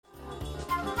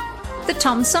The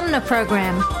Tom Sumner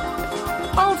Program.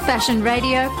 Old-fashioned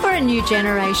radio for a new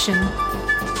generation.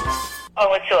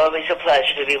 Oh, it's always a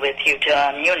pleasure to be with you,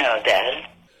 Tom. You know that.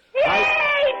 Yay,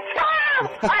 Tom!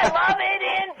 I love it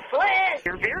in Flint!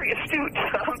 You're very astute,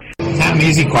 Tom. Tom,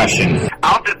 easy question.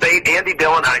 I'll debate Andy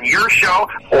Dillon on your show.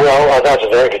 Well, that's a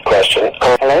very good question.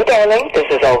 Hello, darling. This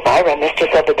is Elvira,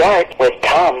 Mistress of the Dark, with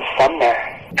Tom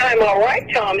Sumner. I'm all right,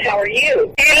 Tom. How are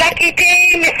you? You lucky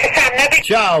day, Mr. Sumner.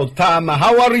 Ciao, Tom.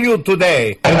 How are you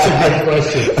today? That's a good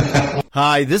question.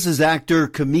 Hi, this is actor,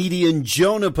 comedian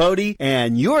Joe Napodi,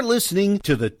 and you're listening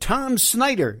to the Tom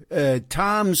Smothers.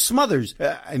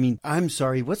 I'm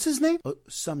sorry, what's his name?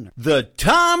 Sumner. The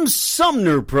Tom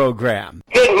Sumner Program.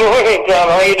 Good morning, Tom.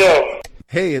 How you doing?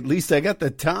 Hey, at least I got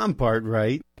the Tom part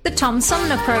right. The Tom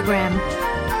Sumner Program.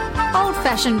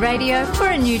 Old-fashioned radio for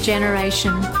a new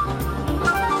generation.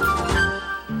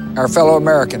 Our fellow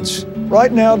Americans.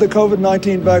 Right now, the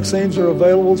COVID-19 vaccines are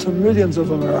available to millions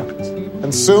of Americans.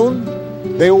 And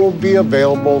soon, they will be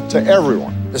available to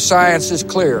everyone. The science is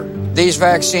clear. These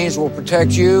vaccines will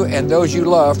protect you and those you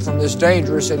love from this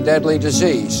dangerous and deadly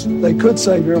disease. They could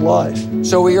save your life.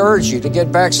 So we urge you to get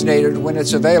vaccinated when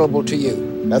it's available to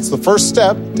you. That's the first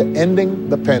step to ending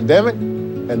the pandemic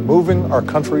and moving our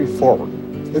country forward.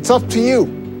 It's up to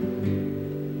you.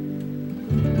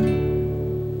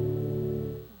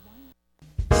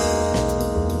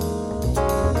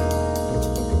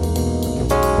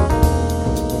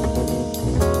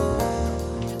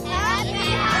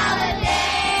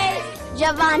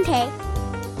 Javante,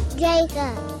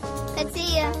 Jacob,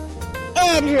 Katia,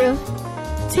 Andrew,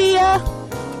 Tia,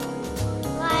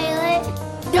 Violet,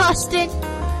 Dustin,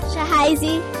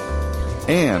 Shahizi,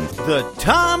 and the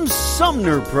Tom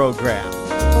Sumner Program.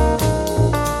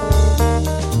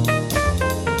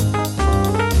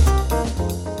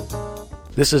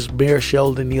 This is Mayor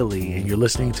Sheldon Neely, and you're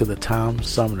listening to the Tom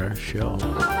Sumner Show.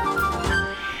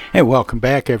 Hey, welcome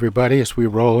back, everybody, as we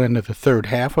roll into the third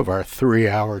half of our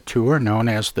 3-hour tour known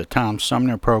as the Tom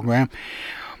Sumner Program.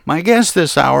 My guest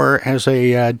this hour has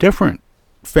a different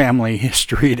family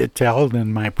history to tell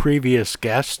than my previous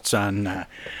guests on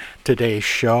today's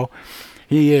show.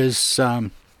 He is a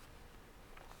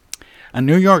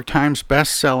New York Times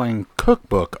best-selling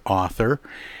cookbook author,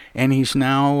 and he's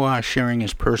now sharing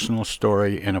his personal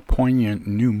story in a poignant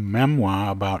new memoir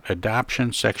about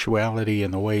adoption, sexuality,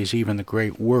 and the ways even the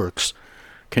great works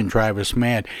can drive us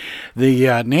mad.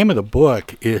 The name of the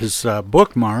book is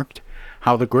bookmarked,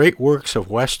 How the Great Works of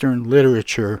Western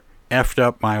Literature Effed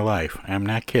Up My Life. I'm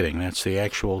not kidding. That's the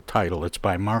actual title. It's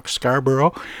by Mark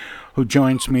Scarbrough, who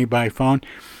joins me by phone.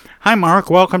 Hi, Mark.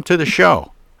 Welcome to the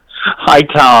show. Hi,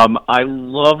 Tom. I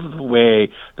love the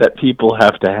way that people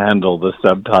have to handle the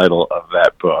subtitle of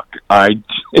that book.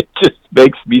 It just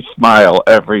makes me smile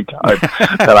every time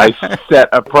that I set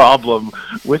a problem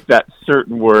with that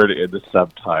certain word in the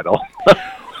subtitle.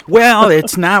 Well,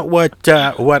 it's not what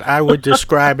I would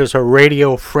describe as a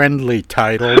radio-friendly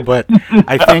title, but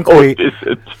I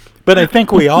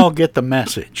think we all get the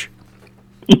message.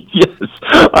 Yes,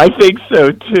 I think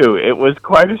so, too. It was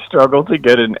quite a struggle to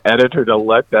get an editor to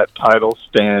let that title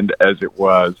stand as it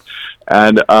was.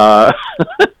 And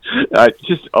it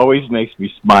just always makes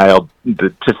me smile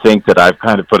to think that I've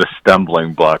kind of put a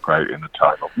stumbling block right in the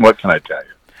title. What can I tell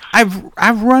you?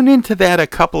 I've run into that a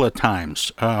couple of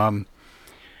times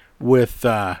with,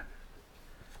 the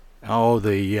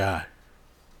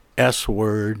S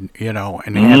word, and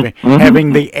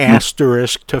having the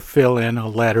asterisk to fill in a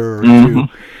letter or two.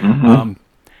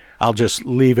 I'll just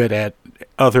leave it at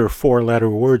other 4-letter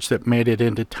words that made it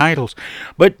into titles.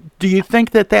 But do you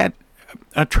think that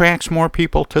attracts more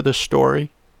people to the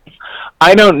story?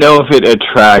 I don't know if it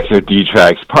attracts or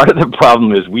detracts. Part of the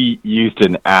problem is we used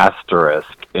an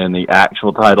asterisk in the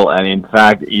actual title, and in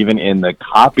fact, even in the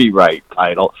copyright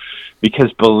title,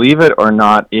 because believe it or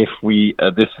not, if we,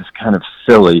 this is kind of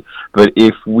silly, but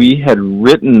if we had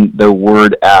written the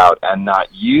word out and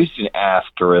not used an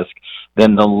asterisk,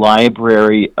 then the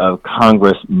Library of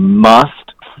Congress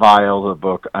must file the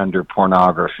book under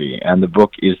pornography, and the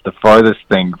book is the farthest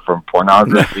thing from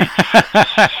pornography.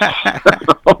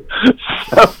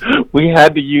 so we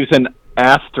had to use an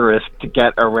asterisk to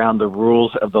get around the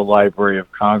rules of the Library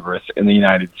of Congress in the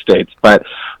United States. But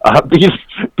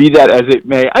be that as it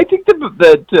may, I think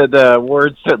the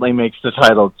word certainly makes the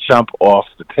title jump off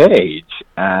the page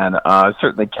and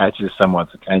certainly catches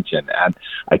someone's attention. And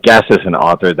I guess as an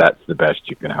author, that's the best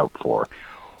you can hope for.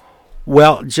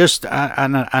 Well, just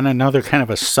on another kind of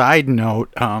a side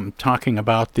note, talking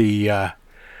about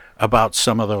about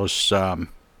some of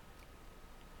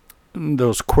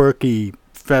those quirky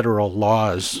federal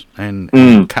laws and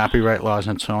copyright laws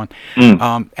and so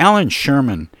on. Alan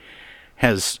Sherman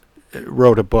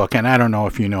wrote a book, and I don't know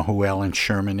if you know who Alan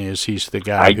Sherman is. He's the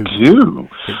guy I do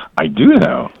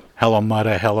know. Hello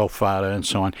Mutta, Hello Fada, and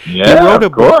so on. Yeah, he wrote a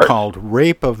book called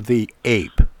Rape of the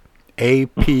Ape,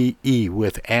 APE,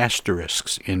 with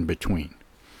asterisks in between,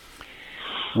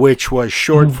 which was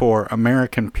short for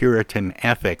American Puritan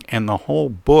Ethic, and the whole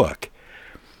book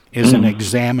is an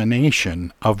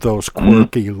examination of those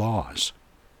quirky laws.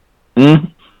 Anyway,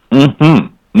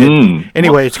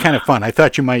 it's kind of fun. I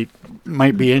thought you might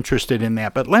be interested in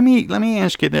that, but let me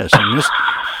ask you this, and this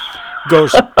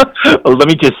goes. Well, let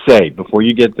me just say before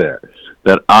you get there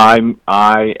that I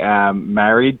am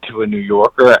married to a New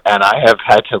Yorker, and I have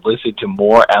had to listen to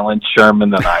more Alan Sherman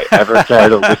than I ever tried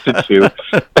to listen to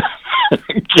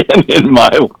again in my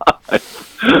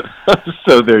life.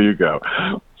 So there you go.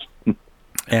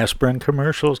 Aspirin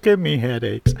commercials give me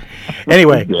headaches.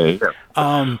 Anyway,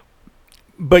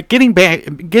 but getting back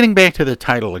to the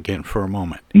title again for a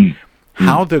moment.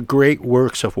 How the great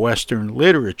works of Western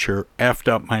literature effed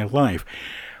up my life.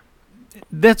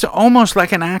 That's almost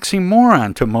like an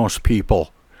oxymoron to most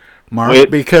people, Mark,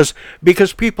 because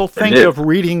people think of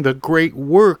reading the great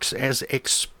works as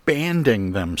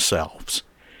expanding themselves.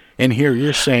 And here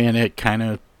you're saying it kind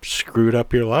of screwed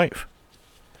up your life.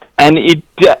 And it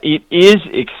is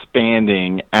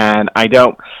expanding, and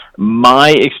my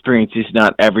experience is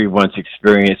not everyone's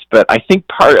experience, but I think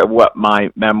part of what my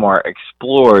memoir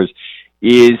explores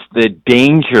is the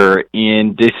danger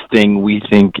in this thing we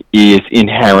think is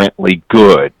inherently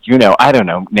good. You know, I don't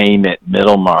know, name it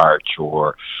Middlemarch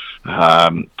or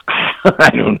I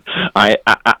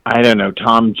don't know,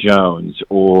 Tom Jones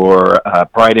or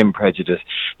Pride and Prejudice.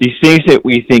 These things that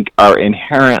we think are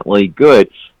inherently good,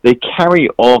 they carry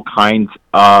all kinds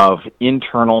of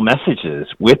internal messages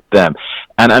with them.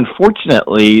 And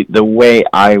unfortunately, the way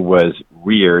I was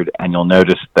reared, and you'll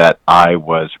notice that I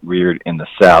was reared in the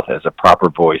South as a proper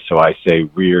boy, so I say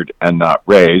reared and not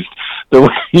raised.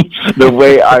 The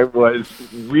way I was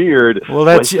reared. Well,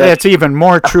 that's even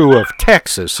more true of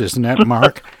Texas, isn't it,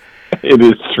 Mark? It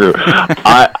is true.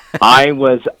 I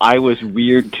was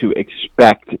reared to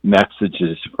expect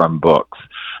messages from books.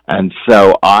 And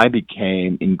so I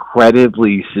became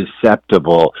incredibly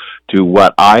susceptible to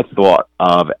what I thought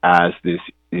of as this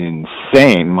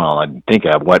insane, I think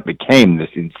of what became this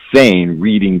insane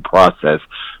reading process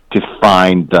to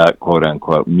find the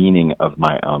quote-unquote meaning of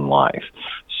my own life.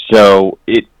 So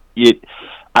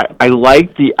I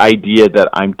like the idea that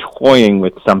I'm toying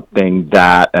with something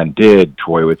and did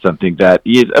toy with something that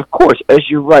is, of course, as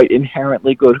you're right,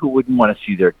 inherently good. Who wouldn't want to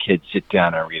see their kids sit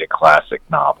down and read a classic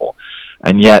novel?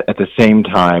 And yet, at the same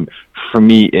time, for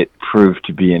me, it proved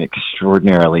to be an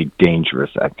extraordinarily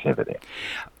dangerous activity.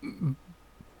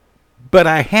 But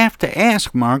I have to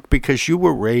ask, Mark, because you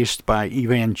were raised by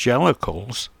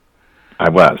evangelicals.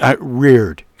 I was.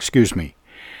 Reared, excuse me.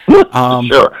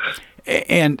 Sure.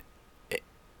 And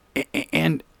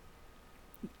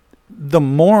the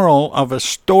moral of a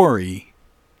story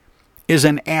is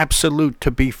an absolute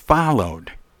to be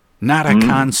followed, not a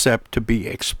concept to be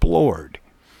explored.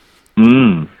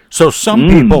 So some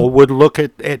people would look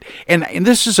at it, and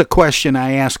this is a question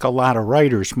I ask a lot of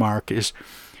writers, Mark, is,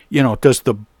 does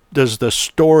the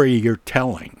story you're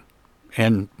telling,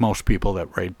 and most people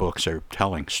that write books are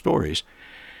telling stories,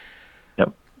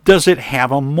 does it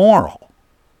have a moral?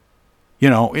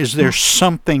 Is there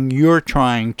something you're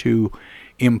trying to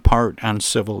impart on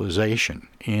civilization?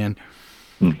 And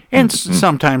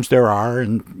sometimes there are,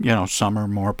 and some are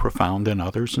more profound than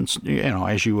others, and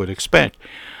as you would expect.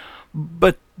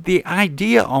 But the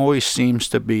idea always seems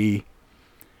to be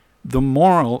the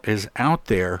moral is out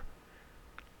there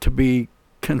to be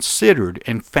considered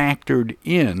and factored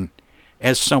in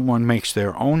as someone makes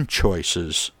their own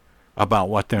choices about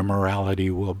what their morality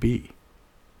will be.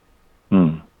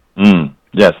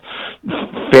 Yes,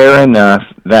 fair enough.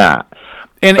 That.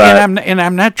 And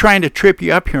I'm not trying to trip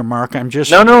you up here, Mark. I'm just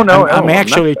no. I'm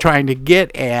actually trying to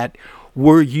get at,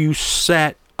 were you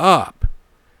set up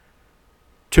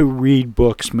to read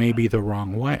books maybe the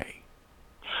wrong way?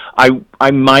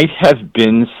 I might have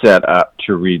been set up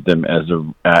to read them as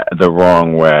the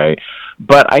wrong way,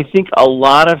 but I think a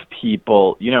lot of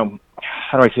people,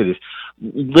 how do I say this?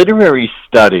 Literary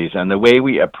studies and the way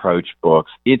we approach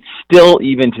books, it's still,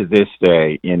 even to this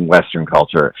day in Western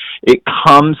culture, it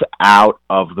comes out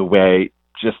of the way,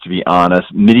 just to be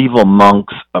honest, medieval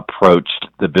monks approached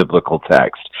the biblical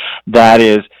text. That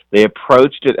is, They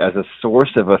approached it as a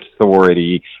source of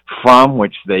authority from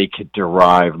which they could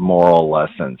derive moral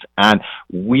lessons. And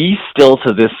we still,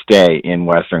 to this day in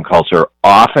Western culture,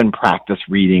 often practice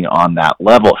reading on that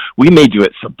level. We may do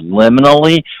it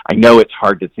subliminally. I know it's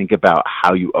hard to think about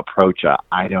how you approach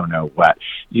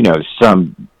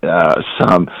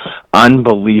some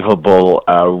unbelievable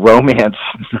romance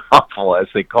novel, as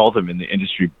they call them in the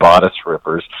industry, bodice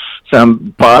rippers.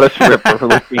 Some bodice ripper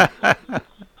looking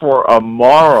for a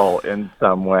moral in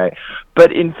some way.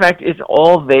 But in fact, it's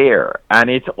all there, and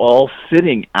it's all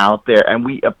sitting out there, and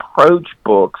we approach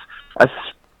books,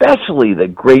 especially the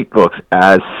great books,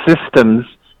 as systems.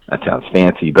 That sounds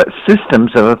fancy, but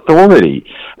systems of authority.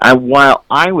 And while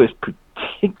I was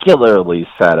particularly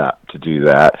set up to do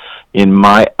that in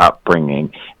my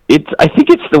upbringing, I think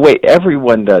it's the way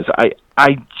everyone does.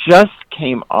 I just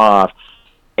came off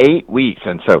 8 weeks,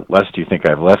 and so lest you think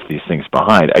I've left these things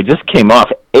behind, I just came off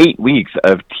 8 weeks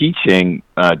of teaching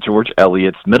George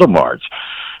Eliot's Middlemarch.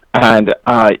 And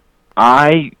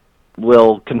I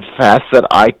will confess that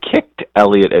I kicked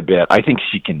Eliot a bit. I think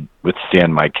she can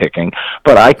withstand my kicking,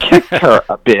 but I kicked her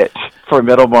a bit for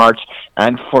Middlemarch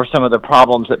and for some of the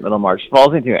problems that Middlemarch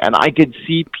falls into. And I could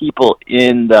see people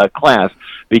in the class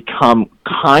become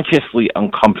consciously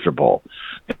uncomfortable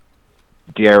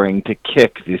daring to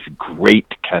kick this great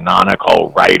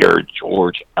canonical writer,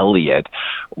 George Eliot,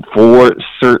 for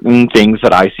certain things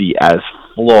that I see as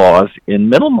flaws in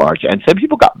Middlemarch. And some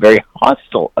people got very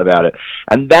hostile about it.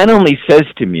 And that only says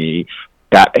to me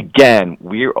that, again,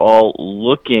 we're all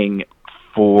looking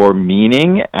for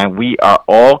meaning, and we are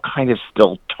all kind of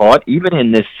still taught, even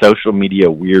in this social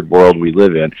media weird world we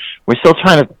live in, we're still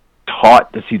trying to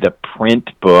taught to see the print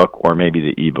book, or maybe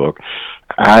the ebook,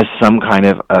 as some kind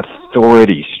of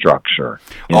authority structure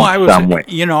in some way.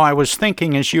 I was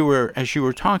thinking as you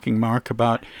were talking, Mark,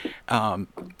 about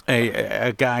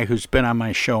a guy who's been on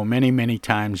my show many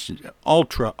times,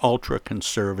 ultra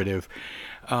conservative.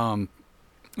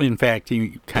 In fact,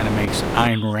 he kind of makes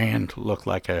Ayn Rand look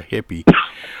like a hippie.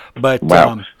 But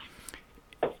wow.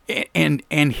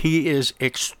 And he is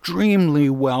extremely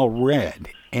well read,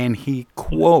 and he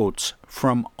quotes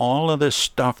from all of the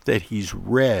stuff that he's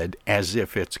read as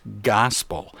if it's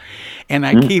gospel. And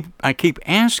I keep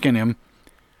asking him,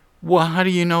 well, how do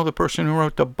you know the person who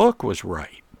wrote the book was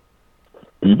right?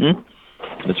 Mm-hmm.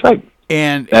 That's right.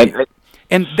 And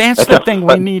that's the thing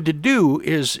we need to do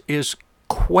is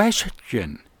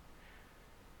question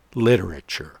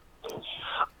literature.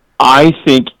 I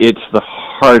think it's the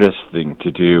hardest thing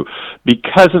to do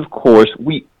because, of course,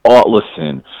 we all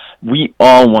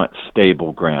want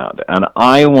stable ground, and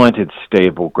I wanted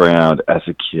stable ground as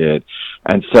a kid.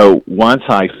 And so once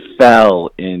I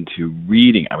fell into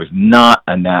reading, I was not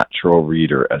a natural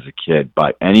reader as a kid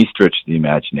by any stretch of the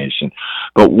imagination,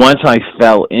 but once I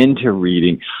fell into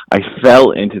reading, I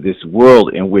fell into this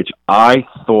world in which I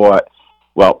thought,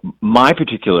 well, my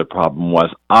particular problem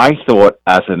was I thought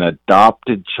as an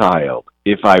adopted child,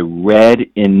 if I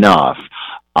read enough,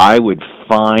 I would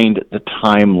find the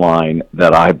timeline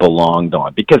that I belonged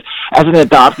on. Because as an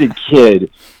adopted kid,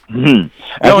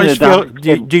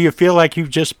 do you feel like you've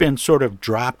just been sort of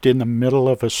dropped in the middle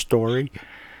of a story?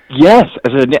 Yes,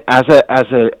 as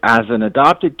an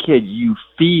adopted kid, you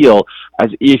feel as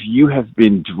if you have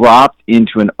been dropped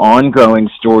into an ongoing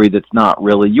story that's not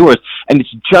really yours. And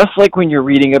it's just like when you're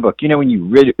reading a book. You know, when you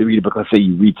read a book, let's say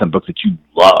you read some book that you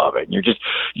love, and you're just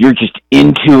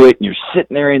into it, and you're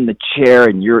sitting there in the chair,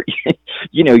 and you're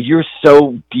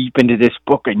so deep into this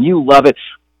book, and you love it.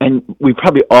 And we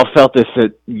probably all felt this,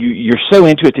 that you're so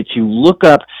into it that you look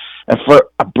up, and for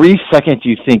a brief second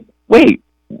you think, wait,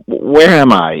 where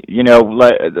am I? You know,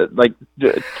 like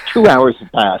 2 hours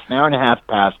have passed, an hour and a half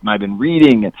passed, and I've been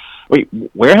reading, and wait,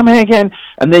 where am I again?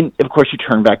 And then, of course, you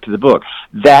turn back to the book.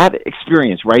 That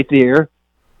experience right there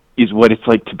is what it's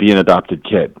like to be an adopted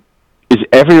kid. Is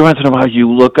every once in a while you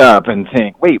look up and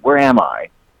think, wait, where am I?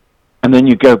 And then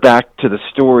you go back to the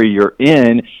story you're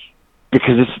in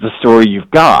because it's the story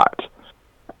you've got.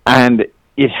 And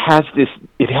it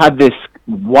had this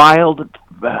wild,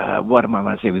 what am I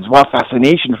going to say? This wild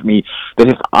fascination for me that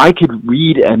if I could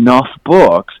read enough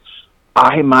books,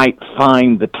 I might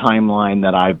find the timeline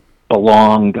that I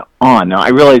belonged on. Now, I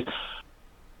realize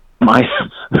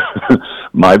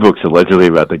my book's allegedly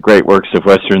about the great works of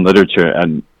Western literature,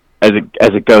 and as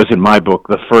it goes in my book,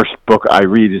 the first book I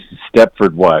read is The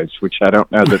Stepford Wives, which I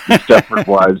don't know that The Stepford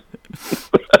Wives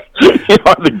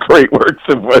are the great works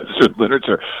of Western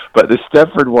literature. But The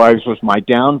Stepford Wives was my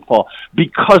downfall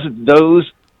because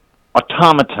those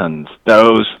automatons,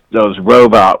 those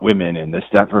robot women in The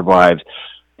Stepford Wives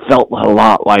felt a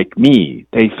lot like me.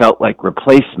 They felt like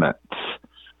replacements.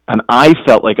 and I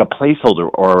felt like a placeholder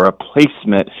or a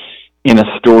replacement in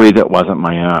a story that wasn't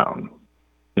my own,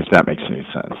 if that makes any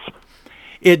sense.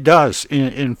 It does.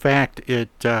 In fact, it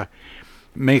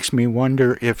makes me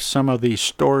wonder if some of these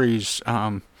stories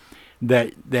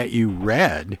that you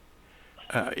read,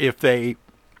 if they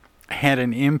had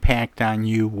an impact on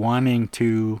you wanting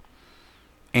to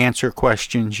answer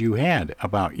questions you had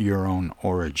about your own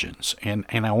origins. And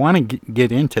I want to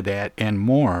get into that and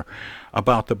more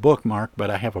about the book, Mark, but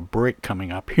I have a break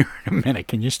coming up here in a minute.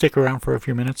 Can you stick around for a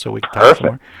few minutes so we can talk some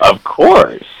more? Of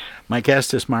course. My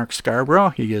guest is Mark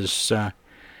Scarbrough. He is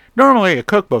normally a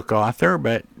cookbook author,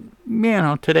 but,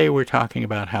 today we're talking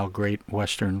about how great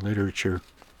Western literature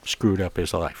screwed up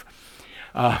his life.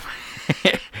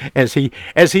 As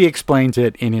he explains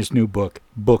it in his new book,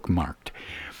 Bookmarked.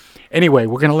 Anyway,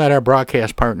 we're going to let our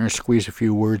broadcast partners squeeze a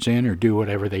few words in or do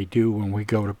whatever they do when we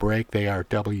go to break. They are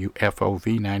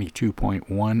WFOV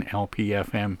 92.1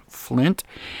 LPFM Flint.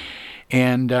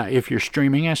 And if you're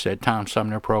streaming us at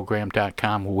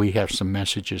TomSumnerProgram.com, we have some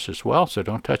messages as well, so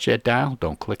don't touch that dial,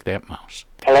 don't click that mouse.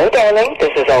 Hello, darling.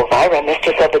 This is Elvira,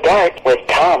 Mistress of the Dark, with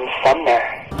Tom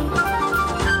Sumner.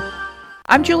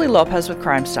 I'm Julie Lopez with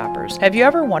Crime Stoppers. Have you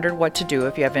ever wondered what to do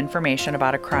if you have information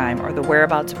about a crime or the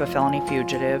whereabouts of a felony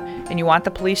fugitive and you want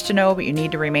the police to know but you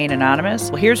need to remain anonymous?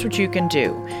 Well, here's what you can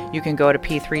do. You can go to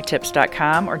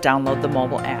p3tips.com or download the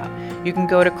mobile app. You can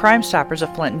go to Crime Stoppers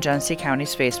of Flint and Genesee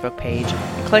County's Facebook page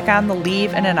and click on the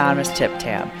Leave an Anonymous Tip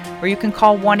tab, where you can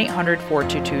call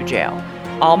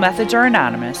 1-800-422-JAIL. All methods are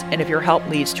anonymous, and if your help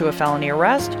leads to a felony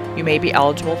arrest, you may be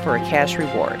eligible for a cash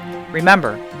reward.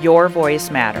 Remember, your voice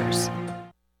matters.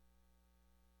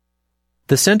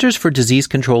 The Centers for Disease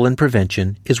Control and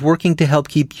Prevention is working to help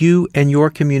keep you and your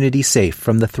community safe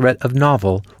from the threat of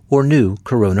novel or new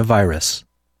coronavirus.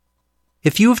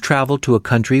 If you have traveled to a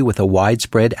country with a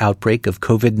widespread outbreak of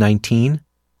COVID-19,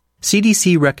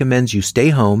 CDC recommends you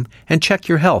stay home and check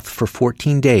your health for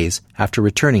 14 days after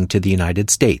returning to the United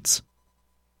States.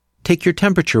 Take your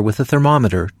temperature with a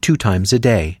thermometer 2 times a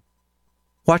day.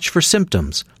 Watch for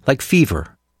symptoms like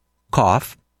fever,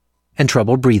 cough, and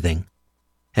trouble breathing.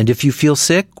 And if you feel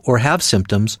sick or have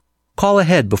symptoms, call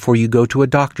ahead before you go to a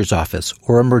doctor's office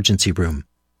or emergency room.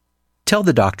 Tell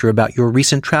the doctor about your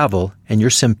recent travel and your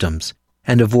symptoms,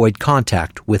 and avoid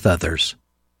contact with others.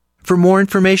 For more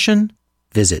information,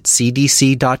 visit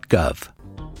cdc.gov.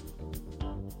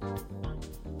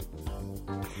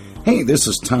 Hey, this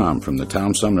is Tom from the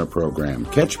Tom Sumner Program.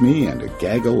 Catch me and a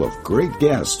gaggle of great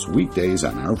guests weekdays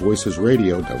on Our Voices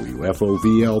Radio,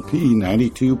 WFOVLP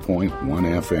 92.1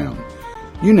 FM.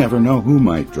 You never know who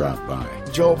might drop by.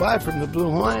 Joe By from the Blue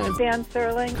Hawaiian. Dan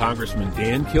Sterling. Congressman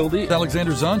Dan Kildee.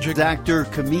 Alexander Zonjic. Actor,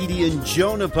 comedian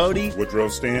Joe Napodi. Woodrow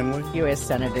Stanley. U.S.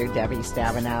 Senator Debbie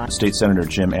Stabenow. State Senator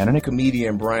Jim Ananich.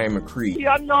 Comedian Brian McCree.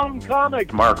 The unknown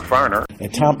comic. Mark Farner.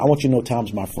 And Tom, I want you to know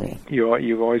Tom's my friend.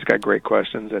 You've always got great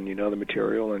questions, and you know the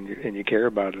material, and you care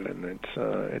about it, and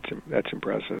that's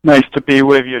impressive. Nice to be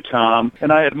with you, Tom.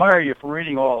 And I admire you for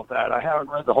reading all of that. I haven't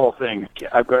read the whole thing.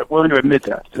 I'm willing to admit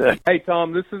that. Hey,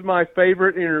 Tom, this is my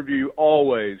favorite interview always.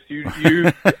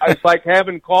 It's like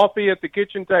having coffee at the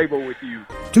kitchen table with you.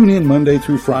 Tune in Monday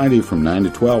through Friday from 9 to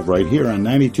 12 right here on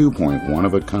 92.1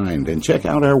 of a kind, and check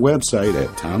out our website at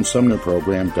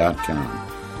TomSumnerProgram.com.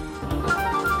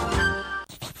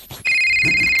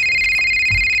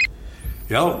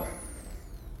 Hello.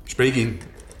 Speaking.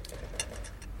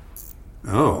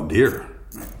 Oh, dear.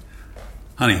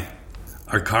 Honey,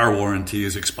 our car warranty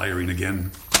is expiring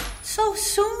again. So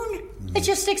soon? It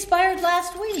just expired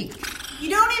last week. You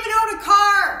don't even own a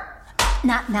car!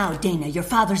 Not now, Dana. Your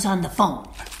father's on the phone.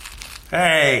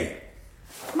 Hey!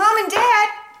 Mom and Dad,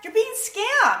 you're being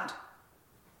scammed.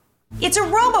 It's a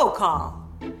robocall.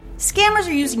 Scammers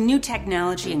are using new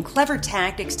technology and clever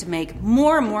tactics to make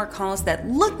more and more calls that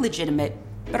look legitimate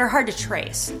but are hard to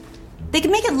trace. They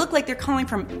can make it look like they're calling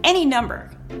from any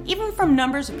number, even from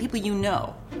numbers of people you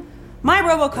know. My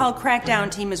robocall crackdown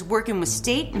team is working with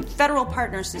state and federal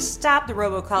partners to stop the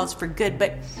robocalls for good,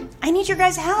 but I need your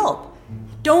guys' help.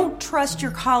 Don't trust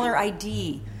your caller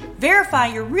ID. Verify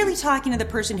you're really talking to the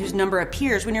person whose number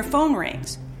appears when your phone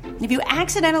rings. And if you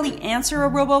accidentally answer a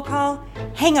robocall,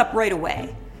 hang up right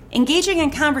away. Engaging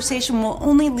in conversation will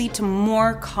only lead to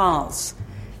more calls.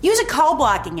 Use a call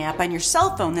blocking app on your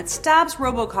cell phone that stops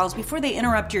robocalls before they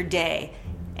interrupt your day.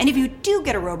 And if you do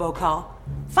get a robocall,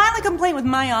 file a complaint with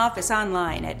my office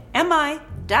online at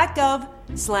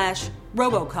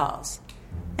mi.gov/robocalls.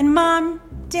 And Mom,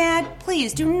 Dad,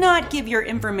 please do not give your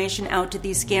information out to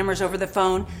these scammers over the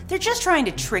phone. They're just trying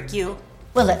to trick you.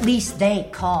 Well, at least they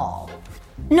call.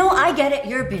 No, I get it.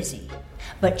 You're busy.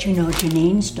 But you know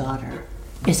Janine's daughter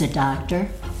is a doctor.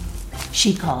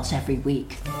 She calls every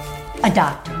week. A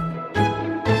doctor.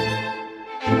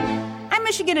 I'm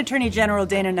Michigan Attorney General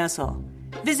Dana Nessel.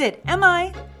 Visit mi.gov/AG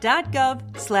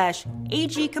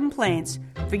complaints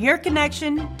for your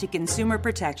connection to consumer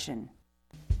protection.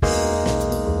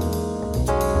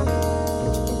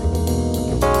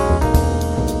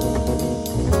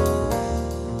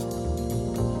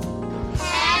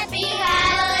 Happy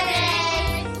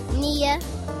holidays! Nia,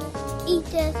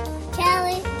 Edith,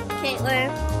 Callie,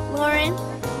 Caitlin, Lauren,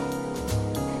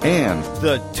 and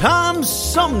the Tom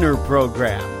Sumner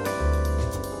Program.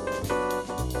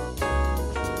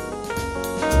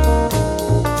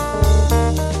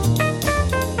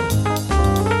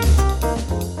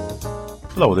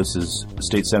 Hello, this is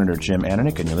State Senator Jim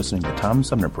Ananich, and you're listening to the Tom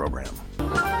Sumner Program.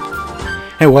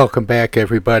 Hey, welcome back,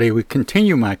 everybody. We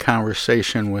continue my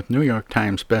conversation with New York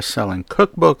Times bestselling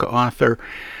cookbook author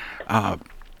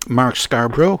Mark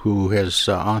Scarbrough, who has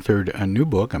authored a new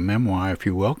book, a memoir, if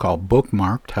you will, called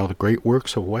Bookmarked, How the Great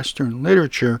Works of Western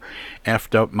Literature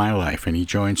Effed Up My Life. And he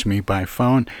joins me by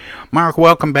phone. Mark,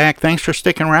 welcome back. Thanks for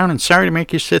sticking around, and sorry to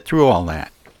make you sit through all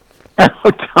that.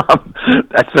 Oh, Tom,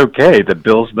 that's okay. The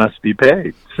bills must be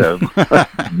paid, so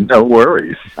no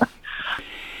worries.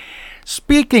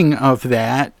 Speaking of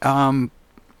that,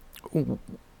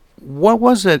 what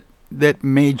was it that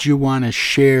made you want to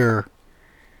share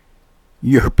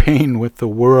your pain with the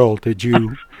world? Did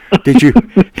you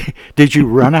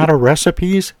run out of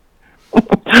recipes?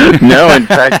 No, in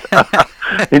fact,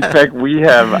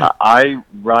 I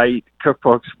write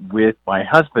cookbooks with my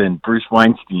husband, Bruce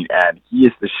Weinstein, and he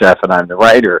is the chef and I'm the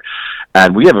writer.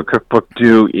 And we have a cookbook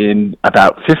due in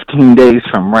about 15 days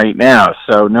from right now.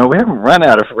 So, no, we haven't run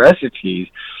out of recipes.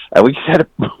 We just had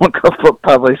one cookbook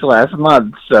published last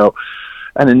month. So,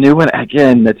 and a new one,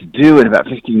 again, that's due in about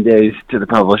 15 days to the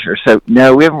publisher. So,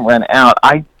 no, we haven't run out.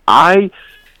 I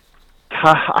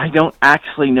don't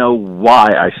actually know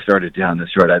why I started down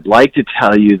this road. I'd like to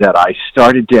tell you that I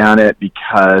started down it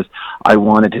because I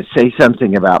wanted to say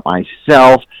something about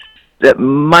myself that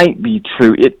might be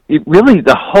true. It really,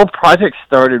 the whole project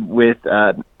started with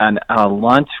a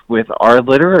lunch with our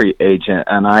literary agent,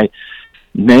 and I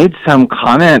made some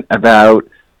comment about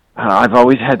I've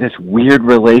always had this weird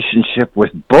relationship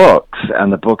with books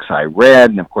and the books I read,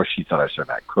 and of course she thought I was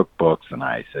talking about cookbooks, and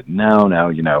I said, no,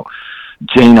 you know,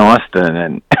 Jane Austen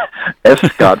and F.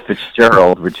 Scott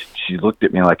Fitzgerald, which she looked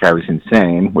at me like I was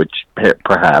insane, which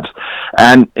perhaps.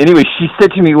 And anyway, she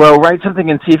said to me, well, write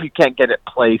something and see if you can't get it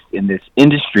placed in this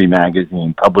industry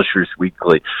magazine, Publishers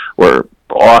Weekly, where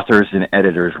authors and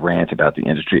editors rant about the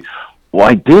industry. Well,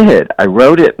 I did. I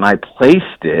wrote it and I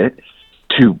placed it,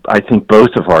 to, I think,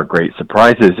 both of our great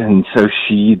surprises. And so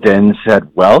she then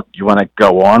said, well, you want to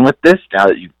go on with this now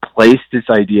that you've placed this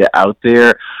idea out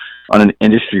there on an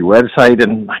industry website?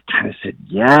 And I kind of said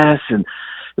yes. And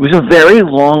it was a very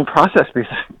long process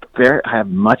because I have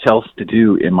much else to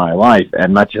do in my life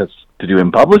and much else to do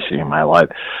in publishing in my life.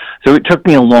 So it took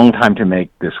me a long time to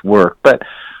make this work. But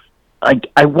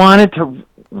I wanted to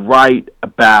write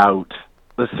about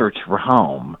the search for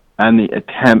home and the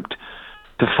attempt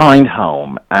to find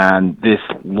home and this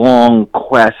long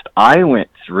quest I went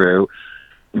through,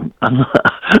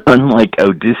 unlike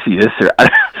Odysseus or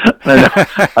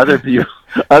other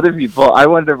people. I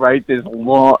wanted to write this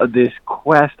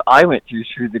quest I went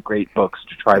through the great books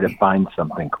to try to find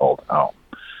something called home.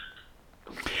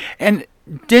 And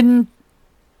didn't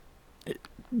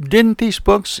these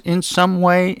books in some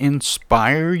way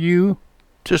inspire you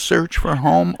to search for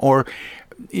home, or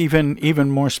even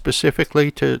more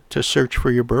specifically to search for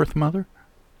your birth mother?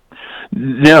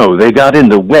 No, they got in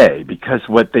the way, because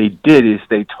what they did is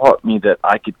they taught me that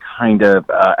I could kind of,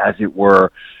 as it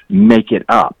were, make it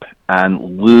up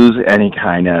and lose any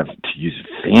kind of, to use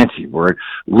a fancy word,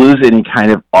 lose any kind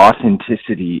of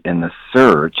authenticity in the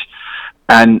search.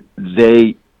 And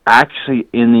they actually,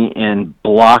 in the end,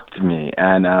 blocked me.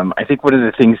 And I think one of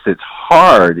the things that's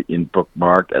hard in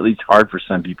Bookmarked, at least hard for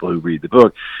some people who read the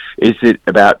book, is that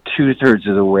about 2/3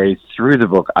 of the way through the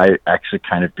book, I actually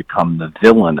kind of become the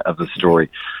villain of the story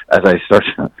as I start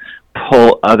to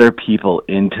pull other people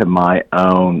into my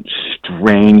own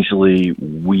strangely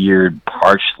weird,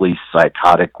 partially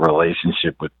psychotic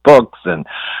relationship with books, and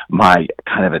my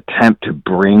kind of attempt to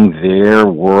bring their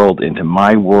world into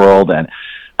my world. And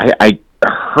I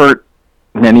hurt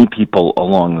many people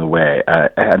along the way,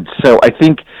 and so I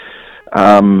think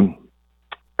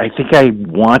I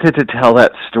wanted to tell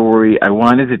that story. I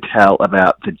wanted to tell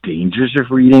about the dangers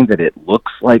of reading, that it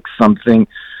looks like something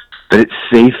that it's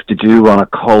safe to do on a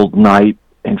cold night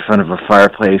in front of a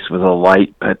fireplace with a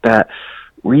light, but that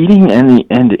reading in the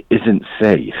end isn't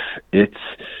safe.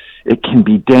 it can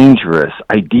be dangerous.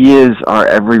 Ideas are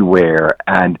everywhere,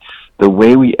 and the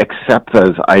way we accept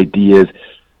those ideas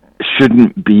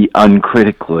shouldn't be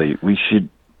uncritically. We should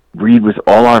read with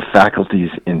all our faculties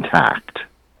intact,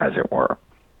 as it were.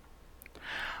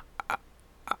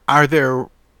 Are there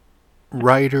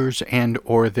writers and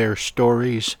or their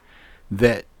stories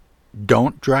that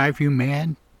don't drive you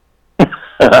mad?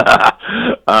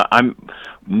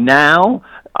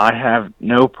 I have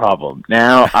no problem. When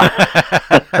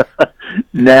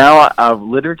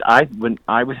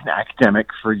I was an academic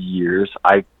for years,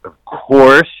 of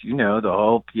course, the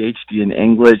whole PhD in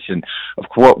English, and of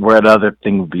course, what other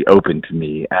thing would be open to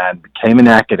me, and became an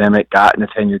academic, got in a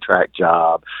tenure track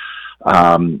job.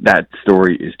 That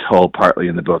story is told partly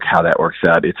in the book, how that works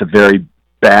out. It's a very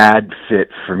bad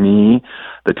fit for me,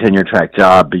 the tenure track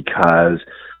job, because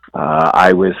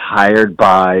I was hired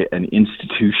by an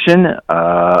institution,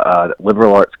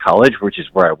 liberal arts college, which is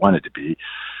where I wanted to be.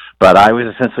 But I was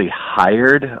essentially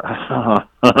hired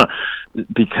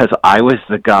because I was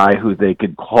the guy who they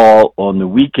could call on the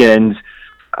weekends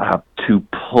to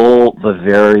pull the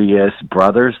various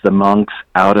brothers, the monks,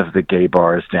 out of the gay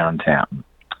bars downtown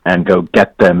and go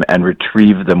get them and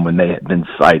retrieve them when they had been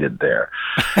sighted there.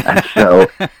 And so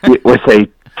it was a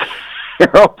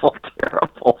terrible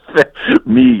fit.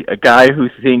 Me, a guy who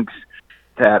thinks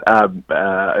that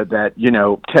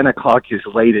 10 o'clock is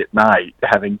late at night,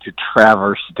 having to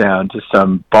traverse down to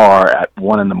some bar at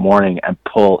 1 a.m. and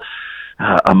pull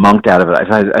a monk out of it.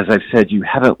 As I've said, you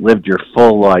haven't lived your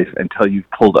full life until you've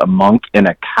pulled a monk in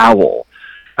a cowl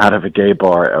out of a gay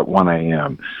bar at 1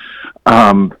 a.m.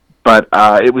 But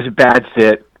it was a bad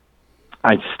fit.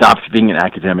 I stopped being an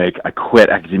academic. I quit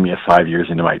academia 5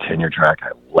 years into my tenure track.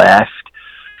 I left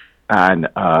and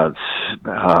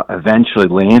eventually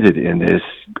landed in this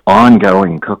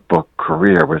ongoing cookbook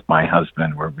career with my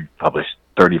husband, where we published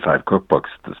 35 cookbooks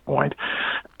at this point.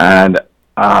 And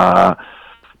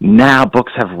now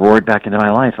books have roared back into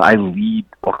my life. I lead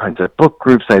all kinds of book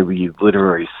groups. I lead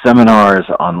literary seminars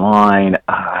online.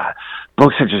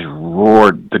 Books have just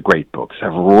roared, the great books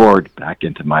have roared back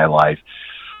into my life.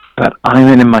 But I'm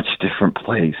in a much different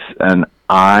place, and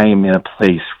I'm in a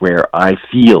place where I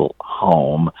feel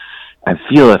home and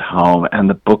feel at home, and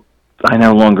the book, I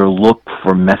no longer look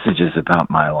for messages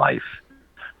about my life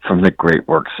from the great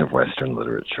works of Western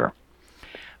literature.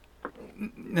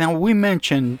 Now, we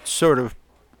mentioned sort of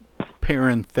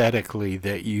parenthetically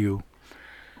that you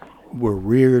were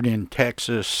reared in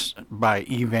Texas by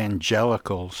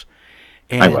evangelicals.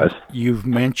 And I was. You've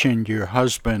mentioned your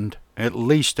husband at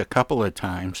least a couple of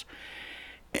times.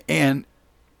 And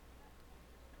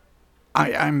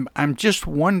I'm just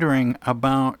wondering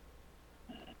about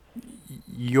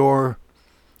your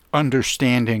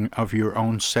understanding of your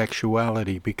own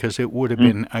sexuality, because it would have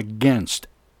been against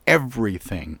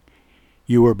everything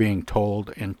you were being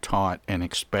told and taught and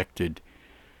expected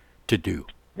to do.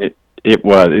 It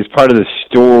was. It's part of the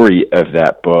story of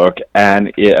that book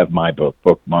and of my book,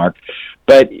 Mark.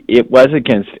 But it was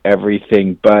against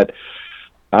everything. But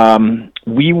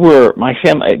we were, my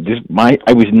family,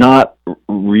 I was not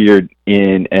reared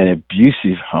in an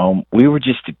abusive home. We were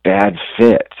just a bad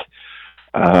fit.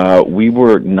 We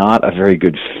were not a very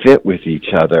good fit with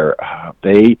each other. I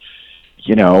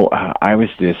was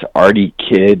this arty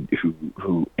kid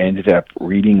who ended up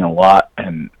reading a lot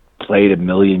and played a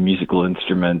million musical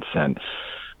instruments, and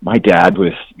my dad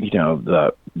was,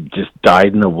 the just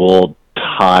dyed-in-the-wool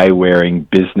tie-wearing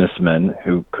businessman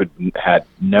who had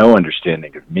no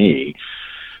understanding of me.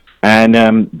 And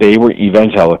they were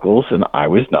evangelicals, and I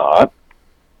was not.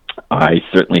 I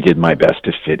certainly did my best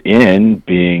to fit in,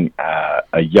 being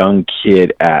a young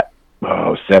kid at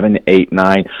 7, 8,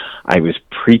 9. I was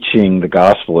preaching the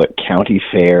gospel at county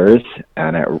fairs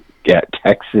and at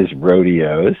Texas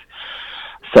rodeos.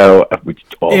 So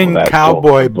in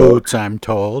cowboy boots, I'm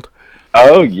told.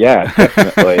 Oh yeah,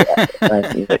 definitely.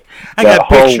 I got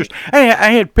pictures.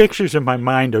 I had pictures in my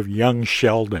mind of young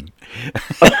Sheldon.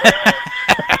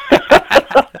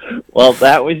 Well,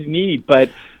 that was neat, but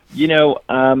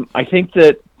I think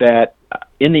that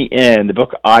in the end, the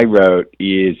book I wrote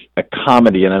is a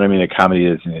comedy, and I don't mean a comedy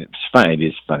it's funny. It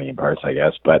is funny in parts, I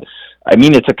guess, but I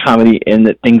mean it's a comedy in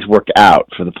that things work out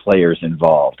for the players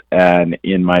involved, and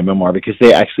in my memoir, because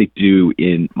they actually do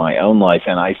in my own life,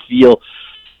 and I feel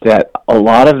that a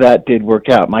lot of that did work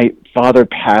out. My father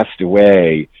passed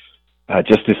away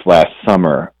just this last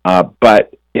summer,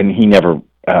 and he never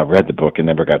read the book and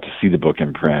never got to see the book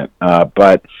in print.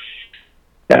 But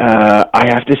I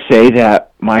have to say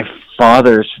that my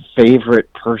father's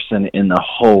favorite person in the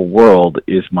whole world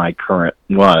was my current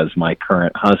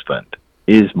husband.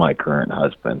 is my current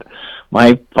husband.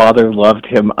 My father loved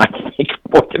him, I think,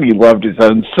 more than he loved his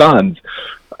own sons.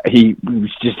 He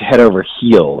was just head over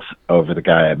heels over the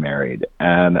guy I married,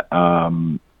 and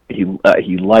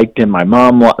he liked him. My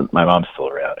mom's still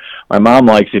around. My mom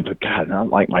likes him, but God, not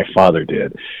like my father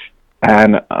did.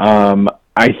 And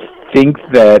I think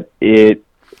that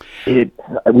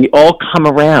we all come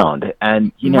around,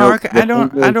 and Mark, I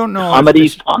don't know.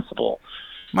 Comedy's possible.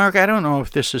 Mark, I don't know if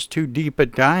this is too deep a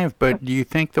dive, but do you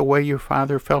think the way your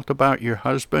father felt about your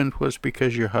husband was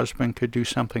because your husband could do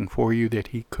something for you that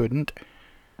he couldn't?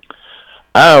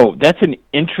 Oh, that's an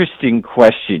interesting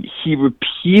question. He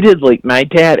repeatedly, my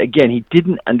dad, again, he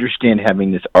didn't understand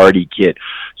having this arty kid.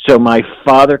 So my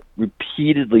father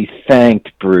repeatedly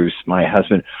thanked Bruce, my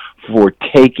husband, for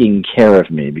taking care of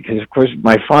me. Because, of course,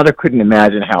 my father couldn't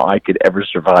imagine how I could ever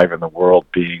survive in the world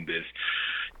being this,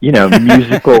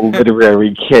 musical,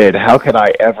 literary kid. How could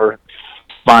I ever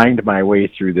find my way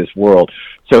through this world?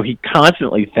 So he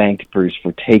constantly thanked Bruce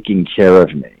for taking care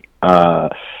of me.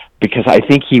 Because I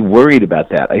think he worried about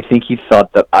that. I think he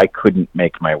thought that I couldn't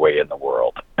make my way in the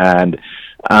world. And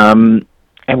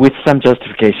with some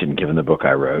justification, given the book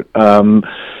I wrote.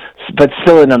 But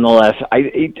still, nonetheless,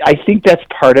 I think that's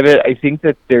part of it. I think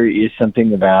that there is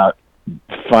something about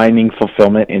finding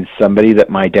fulfillment in somebody that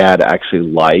my dad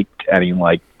actually liked, and he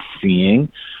liked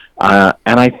seeing. And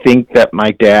I think that my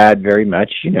dad very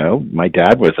much, my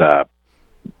dad was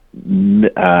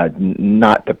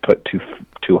not to put too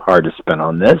hard a spin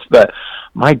on this, but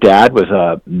my dad was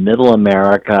a middle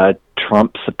America,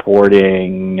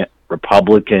 Trump-supporting,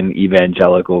 Republican,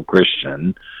 evangelical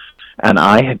Christian, and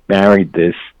I had married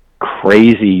this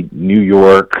crazy New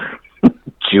York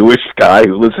Jewish guy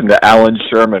who listened to Alan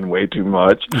Sherman way too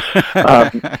much.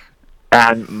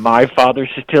 And my father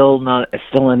still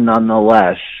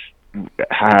nonetheless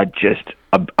had just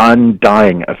an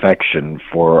undying affection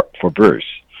for Bruce.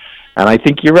 And I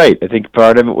think you're right. I think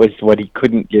part of it was what he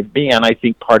couldn't give me, and I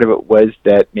think part of it was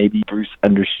that maybe Bruce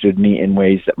understood me in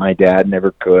ways that my dad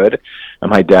never could,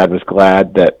 and my dad was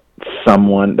glad that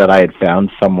I had found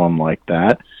someone like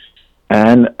that.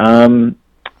 And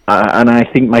I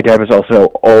think my dad was also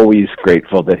always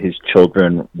grateful that his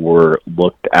children were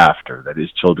looked after, that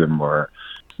his children were,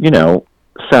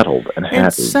 settled and happy.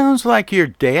 It sounds like your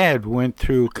dad went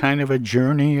through kind of a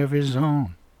journey of his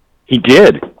own. He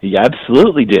did. He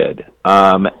absolutely did.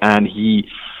 And he,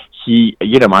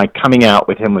 my coming out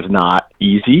with him was not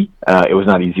easy. It was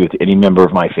not easy with any member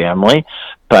of my family,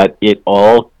 but it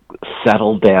all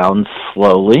settled down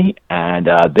slowly. And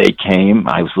they came.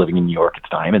 I was living in New York at the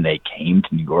time, and they came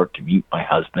to New York to meet my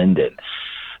husband.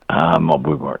 And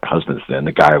we weren't husbands then.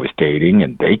 The guy I was dating,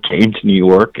 and they came to New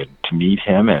York and to meet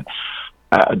him. And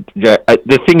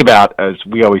the thing about, as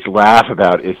we always laugh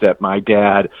about, is that my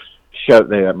dad.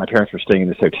 My parents were staying in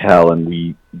this hotel, and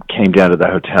we came down to the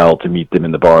hotel to meet them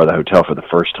in the bar of the hotel for the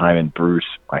first time. And Bruce,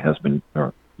 my husband,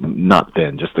 or not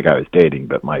then, just the guy I was dating,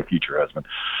 but my future husband,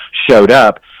 showed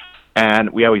up.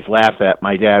 And we always laugh that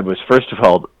my dad was, first of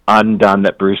all, undone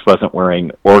that Bruce wasn't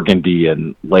wearing organdy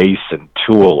and lace and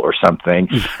tulle or something.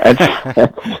 And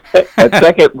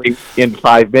secondly, in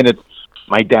 5 minutes,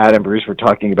 my dad and Bruce were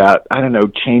talking about,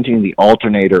 changing the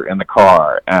alternator in the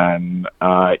car and,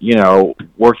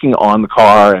 working on the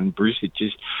car. And Bruce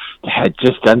had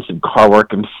just done some car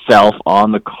work himself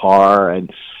on the car.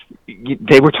 And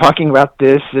they were talking about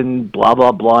this and blah,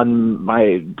 blah, blah.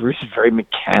 And Bruce is very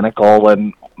mechanical,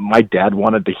 and my dad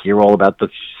wanted to hear all about the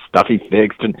stuff he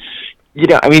fixed. And,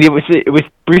 it was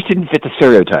Bruce didn't fit the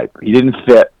stereotype. He didn't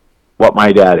fit what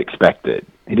my dad expected.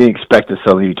 He didn't expect to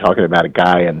suddenly be talking about a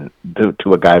guy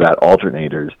to a guy about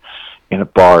alternators in a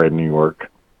bar in New York,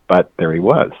 but there he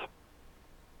was.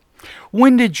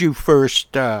 When did you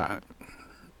first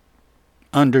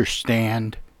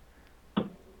understand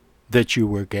that you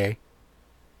were gay?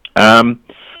 Well,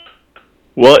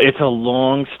 it's a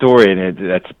long story, and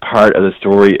that's part of the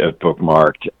story of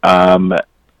Bookmarked.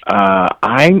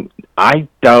 I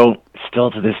don't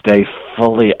still to this day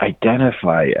fully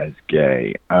identify as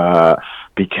gay,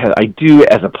 because I do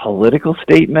as a political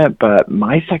statement, but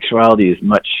my sexuality is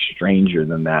much stranger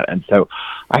than that. And so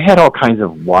I had all kinds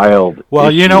of wild Well,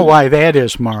 issues. You know why that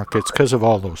is, Mark. It's because of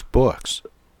all those books.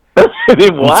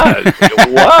 It was.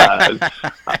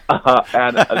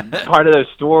 And part of the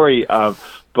story of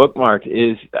Bookmarked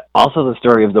is also the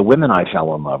story of the women I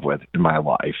fell in love with in my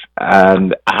life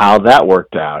and how that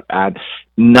worked out, and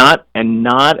not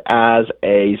as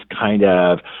a kind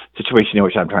of situation in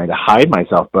which I'm trying to hide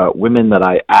myself, but women that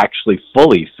I actually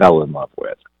fully fell in love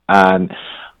with. And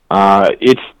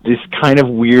it's this kind of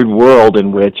weird world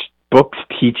in which books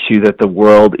teach you that the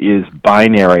world is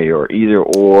binary or either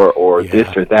or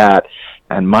this or that,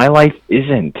 and my life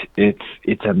isn't.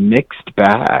 It's a mixed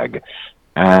bag,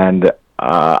 and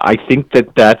I think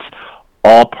that that's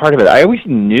all part of it. I always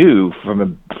knew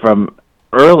from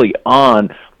early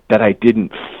on that I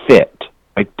didn't fit.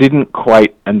 I didn't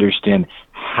quite understand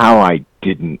how I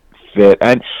didn't fit,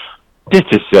 and just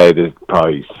to say, this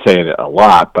probably saying it a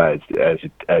lot, but as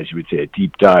you would say, a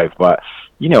deep dive. But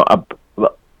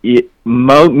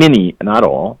many, not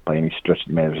all, by any stretch of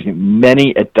the imagination,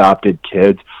 many adopted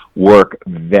kids work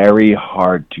very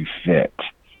hard to fit,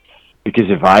 because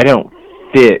if I don't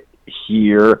fit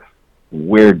here,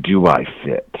 where do I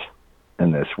fit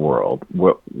in this world?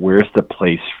 Where's the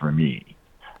place for me?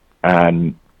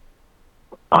 And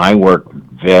I work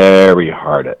very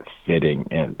hard at fitting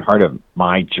in. Part of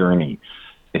my journey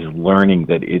is learning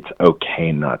that it's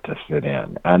okay not to fit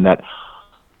in, and that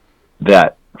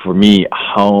for me,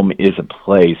 home is a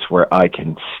place where I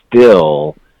can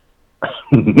still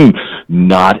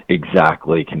not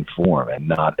exactly conform and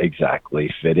not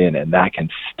exactly fit in, and that can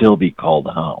still be called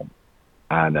home.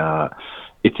 And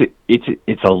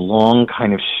it's a long,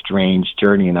 kind of strange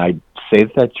journey, and I'd say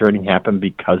that journey happened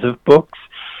because of books,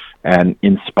 and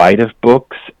in spite of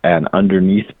books, and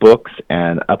underneath books,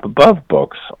 and up above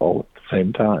books, all at the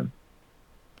same time.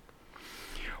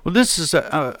 Well, this is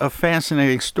a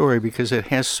fascinating story because it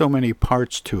has so many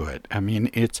parts to it. I mean,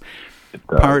 it's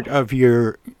part of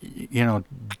your,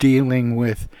 dealing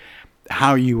with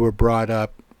how you were brought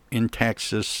up in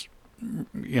Texas,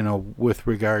 with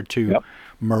regard to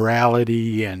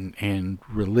morality and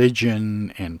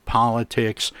religion and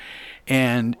politics,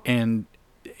 and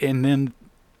then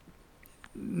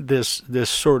this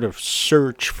sort of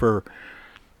search for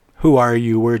who are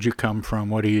you, where'd you come from,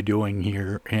 what are you doing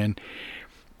here, and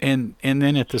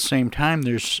then at the same time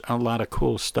there's a lot of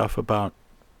cool stuff about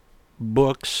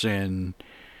books and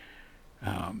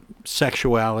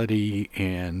sexuality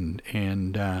and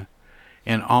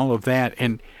all of that.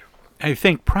 And I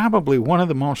think probably one of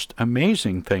the most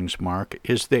amazing things, Mark,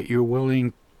 is that you're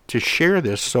willing to share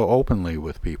this so openly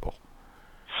with people.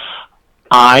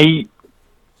 I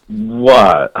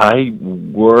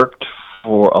worked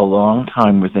for a long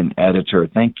time with an editor.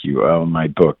 Thank you, my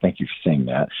book. Thank you for saying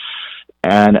that.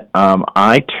 And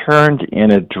I turned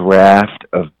in a draft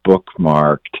of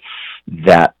Bookmarked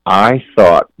that I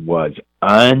thought was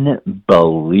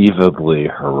unbelievably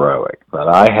heroic, that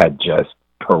I had just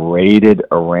paraded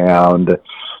around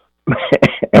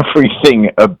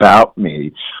everything about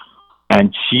me.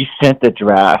 And she sent the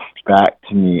draft back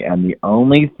to me, and the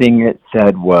only thing it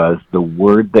said was, the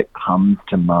word that comes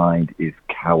to mind is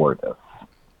cowardice.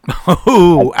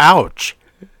 Oh, ouch.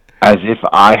 As if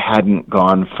I hadn't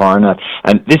gone far enough.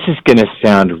 And this is going to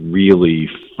sound really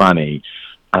funny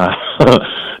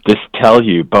to tell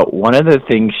you, but one of the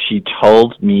things she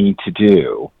told me to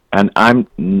do, and I'm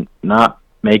not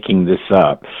making this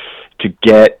up, to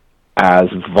get as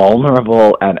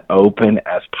vulnerable and open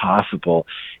as possible,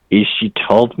 is she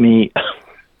told me,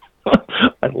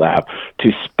 I laugh,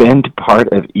 to spend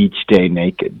part of each day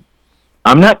naked.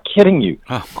 I'm not kidding you.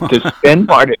 To spend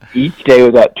part of each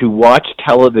day to watch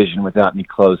television without any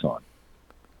clothes on.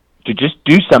 To just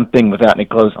do something without any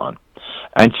clothes on.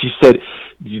 And she said,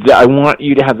 I want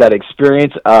you to have that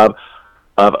experience of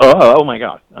oh my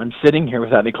God, I'm sitting here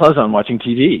without any clothes on watching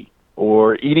TV,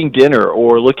 or eating dinner,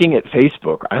 or looking at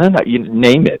Facebook. I don't know, you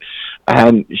name it.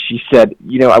 And she said,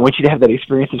 I want you to have that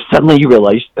experience of suddenly you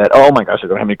realize that, oh my gosh, I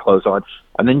don't have any clothes on.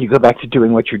 And then you go back to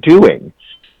doing what you're doing.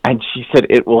 And she said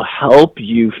it will help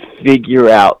you figure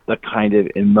out the kind of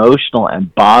emotional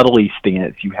and bodily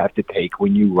stance you have to take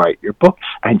when you write your book.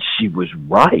 And she was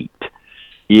right.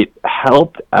 It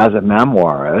helped as a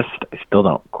memoirist. I still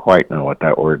don't quite know what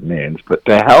that word means, but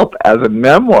to help as a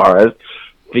memoirist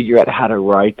figure out how to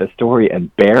write the story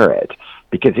and bear it,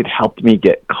 because it helped me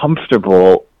get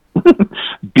comfortable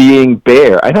being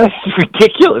bare. I know it's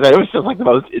ridiculous. I know it's just like the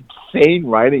most insane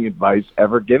writing advice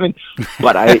ever given,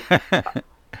 but I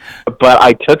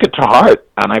took it to heart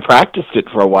and I practiced it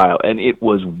for a while, and it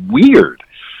was weird.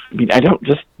 I mean, I don't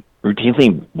just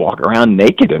routinely walk around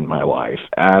naked in my life,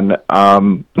 and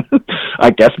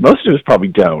I guess most of us probably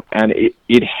don't. And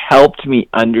it helped me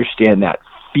understand that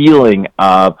feeling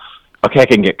of, okay, I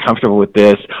can get comfortable with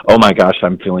this. Oh my gosh,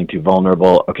 I'm feeling too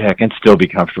vulnerable. Okay, I can still be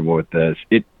comfortable with this.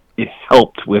 It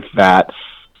helped with that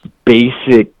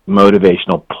basic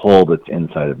motivational pull that's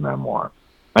inside of memoir.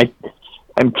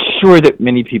 I'm sure that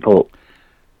many people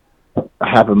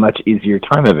have a much easier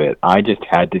time of it. I just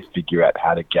had to figure out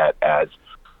how to get as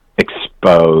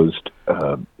exposed,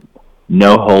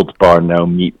 no holds barred, no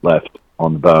meat left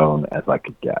on the bone as I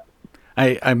could get.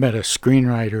 I met a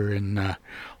screenwriter in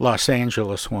Los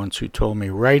Angeles once who told me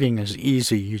writing is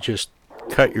easy. You just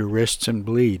cut your wrists and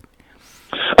bleed.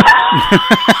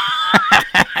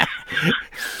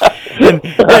 And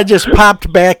that just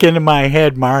popped back into my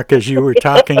head, Mark, as you were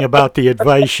talking about the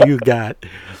advice you got.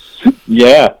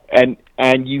 Yeah,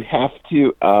 and you have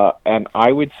to, and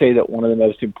I would say that one of the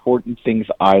most important things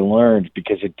I learned,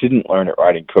 because I didn't learn it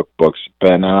writing cookbooks,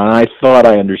 but I thought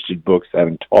I understood books,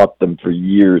 having taught them for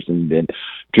years and been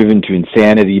driven to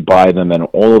insanity by them and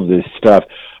all of this stuff.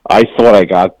 I thought I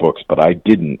got books, but I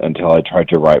didn't until I tried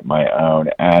to write my own.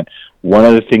 And one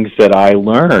of the things that I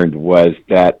learned was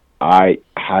that I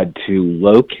had to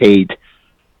locate,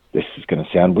 this is going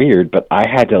to sound weird, but I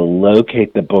had to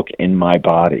locate the book in my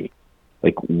body.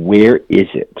 Like, where is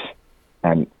it?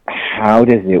 And how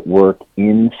does it work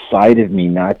inside of me,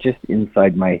 not just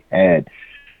inside my head?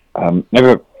 I have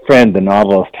a friend, the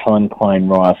novelist Helen Klein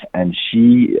Ross, and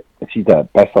she's a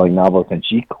best-selling novelist, and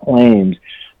she claims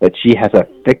that she has a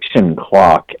fiction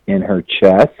clock in her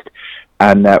chest,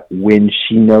 and that when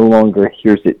she no longer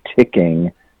hears it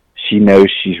ticking, she knows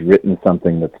she's written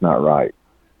something that's not right.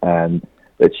 And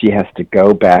that she has to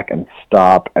go back and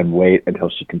stop and wait until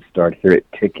she can start hear it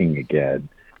ticking again.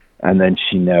 And then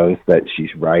she knows that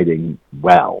she's writing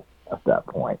well at that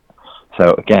point.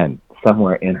 So again,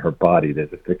 somewhere in her body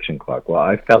there's a fiction clock. Well,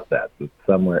 I felt that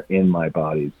somewhere in my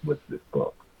body was this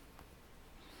book.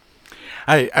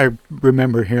 I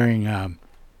remember hearing, we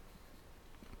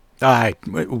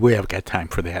have got time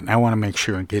for that, and I want to make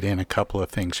sure and get in a couple of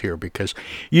things here, because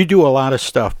you do a lot of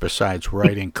stuff besides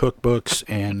writing cookbooks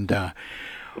and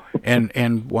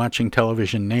watching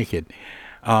television naked.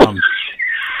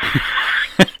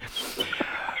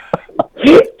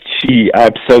 Gee,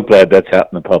 I'm so glad that's out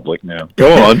in the public now.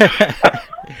 Go on.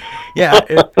 Yeah,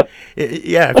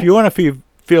 if you want to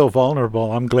feel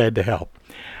vulnerable, I'm glad to help.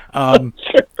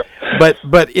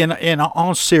 But in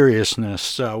all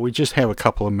seriousness, we just have a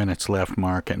couple of minutes left,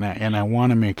 Mark, and I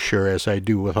want to make sure, as I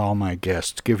do with all my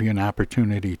guests, give you an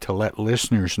opportunity to let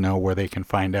listeners know where they can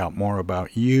find out more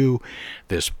about you,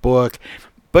 this book,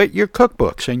 but your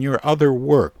cookbooks and your other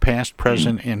work, past,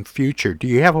 present, and future. Do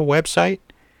you have a website?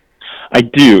 I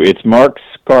do. It's Mark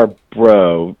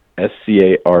Scarbrough,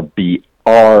 Scarbrough,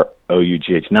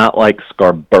 not like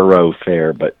Scarborough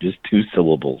Fair, but just two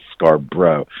syllables,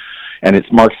 Scarbrough. And it's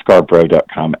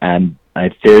markscarbrough.com. And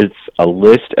there's a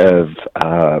list of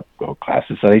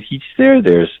classes that I teach there.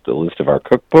 There's the list of our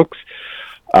cookbooks.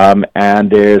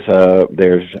 And there's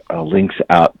links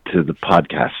out to the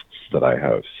podcasts that I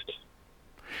host.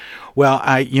 Well,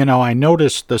 I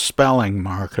noticed the spelling,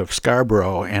 Mark, of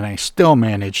Scarborough, and I still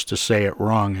managed to say it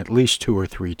wrong at least 2 or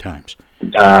 3 times.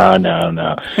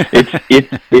 No.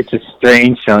 It's a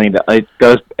strange spelling. It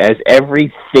goes, as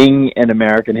everything in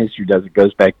American history does, it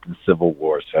goes back to the Civil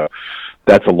War. So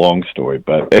that's a long story,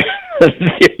 but there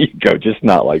you go. Just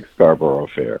not like Scarborough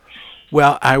Fair.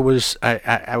 Well, I was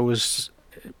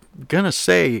gonna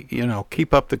say,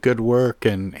 keep up the good work,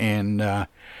 and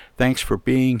thanks for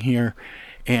being here.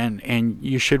 And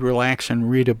you should relax and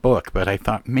read a book, but I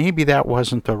thought maybe that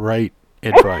wasn't the right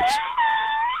advice.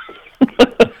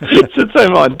 Since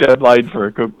I'm on deadline for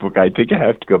a cookbook, I think I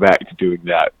have to go back to doing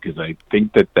that, because I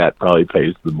think that probably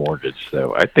pays the mortgage.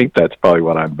 So I think that's probably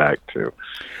what I'm back to.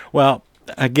 Well,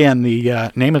 again,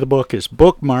 the name of the book is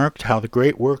Bookmarked: How the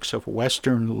Great Works of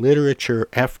Western Literature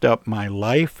Effed Up My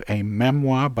Life, a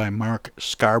memoir by Mark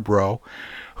Scarbrough,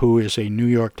 who is a New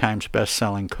York Times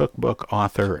best-selling cookbook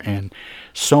author, and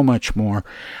so much more.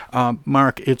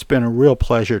 Mark, it's been a real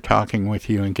pleasure talking with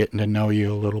you and getting to know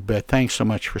you a little bit. Thanks so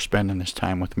much for spending this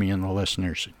time with me and the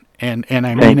listeners. And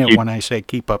I mean it when I say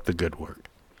keep up the good work.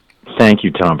 Thank you,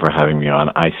 Tom, for having me on.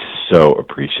 I so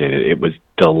appreciate it. It was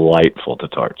delightful to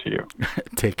talk to you.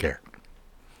 Take care.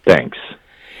 Thanks.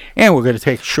 And we're going to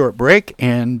take a short break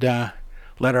and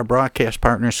let our broadcast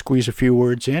partners squeeze a few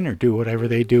words in, or do whatever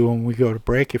they do when we go to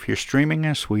break. If you're streaming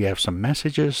us, we have some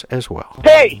messages as well.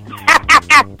 Hey,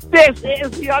 this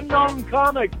is the Unknown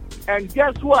Comic, and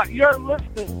guess what? You're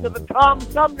listening to the Tom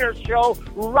Sumner Show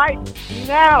right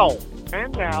now.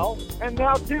 And now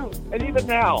too, and even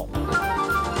now.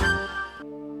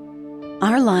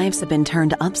 Our lives have been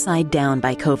turned upside down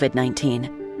by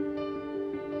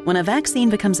COVID-19. When a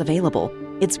vaccine becomes available,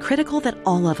 it's critical that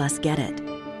all of us get it.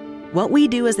 What we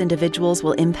do as individuals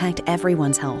will impact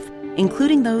everyone's health,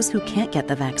 including those who can't get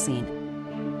the vaccine.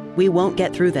 We won't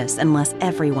get through this unless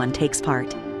everyone takes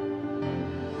part.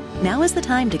 Now is the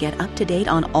time to get up to date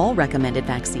on all recommended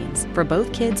vaccines for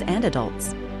both kids and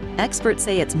adults. Experts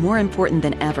say it's more important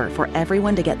than ever for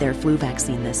everyone to get their flu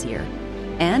vaccine this year.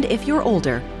 And if you're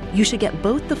older, you should get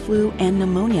both the flu and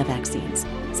pneumonia vaccines.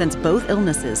 since both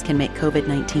illnesses can make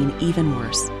COVID-19 even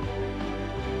worse.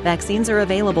 Vaccines are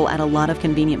available at a lot of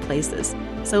convenient places,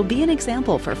 so be an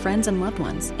example for friends and loved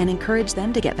ones and encourage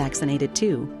them to get vaccinated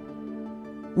too.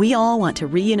 We all want to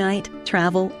reunite,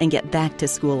 travel, and get back to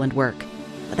school and work.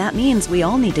 But that means we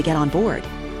all need to get on board.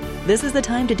 This is the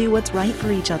time to do what's right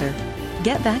for each other.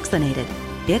 Get vaccinated.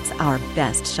 It's our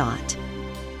best shot.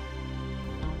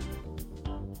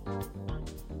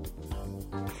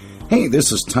 Hey,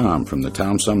 this is Tom from the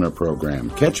Tom Sumner Program.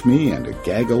 Catch me and a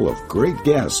gaggle of great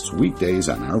guests weekdays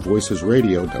on Our Voices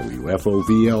Radio,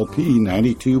 WFOVLP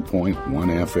 92.1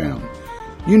 FM.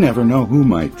 You never know who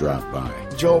might drop by.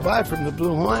 Joe By from the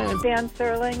Blue Hawaiian. Dan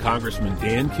Serling. Congressman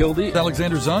Dan Kildee.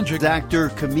 Alexander Zonjic. Actor,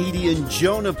 comedian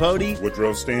Joe Napodi.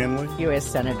 Woodrow Stanley. U.S.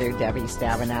 Senator Debbie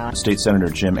Stabenow. State Senator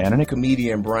Jim Ananick.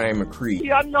 Comedian Brian McCree. The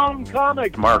unknown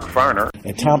comic. Mark Farner.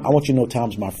 And Tom, I want you to know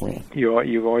Tom's my friend.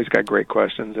 You've always got great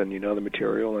questions, and you know the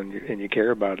material, and you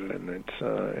care about it, and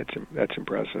that's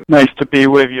impressive. Nice to be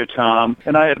with you, Tom.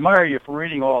 And I admire you for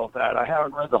reading all of that. I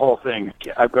haven't read the whole thing.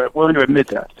 I've got willing to admit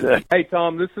that. Hey,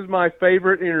 Tom, this is my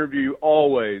favorite interview always.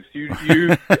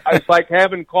 It's like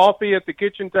having coffee at the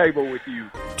kitchen table with you.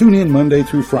 Tune in Monday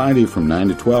through Friday from 9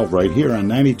 to 12 right here on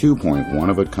 92.1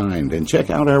 of a kind, and check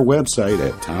out our website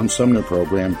at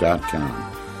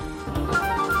TomSumnerProgram.com.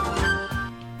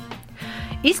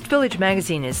 East Village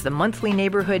Magazine is the monthly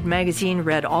neighborhood magazine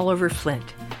read all over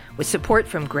Flint. With support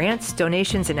from grants,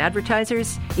 donations, and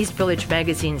advertisers, East Village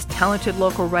Magazine's talented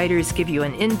local writers give you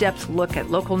an in-depth look at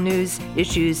local news,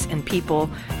 issues, and people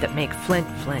that make Flint,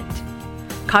 Flint.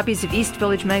 Copies of East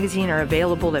Village Magazine are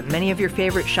available at many of your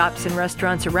favorite shops and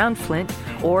restaurants around Flint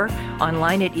or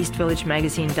online at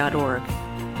eastvillagemagazine.org.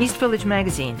 East Village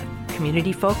Magazine,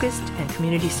 community-focused and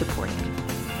community-supported.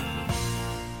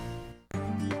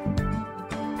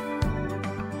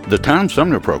 The Tom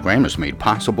Sumner Program is made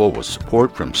possible with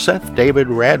support from Seth David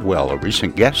Radwell, a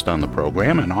recent guest on the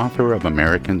program and author of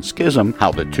American Schism,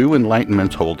 How the Two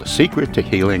Enlightenments Hold a Secret to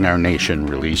Healing Our Nation,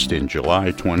 released in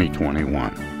July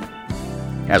 2021.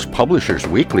 As Publishers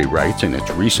Weekly writes in its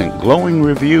recent glowing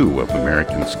review of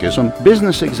American Schism,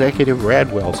 business executive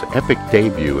Radwell's epic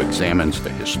debut examines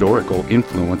the historical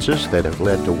influences that have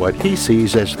led to what he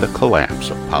sees as the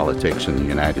collapse of politics in the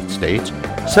United States.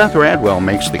 Seth Radwell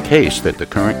makes the case that the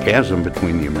current chasm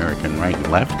between the American right and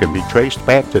left can be traced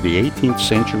back to the 18th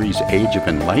century's Age of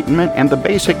Enlightenment and the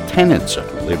basic tenets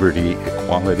of liberty,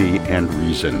 equality, and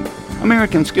reason.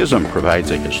 American Schism provides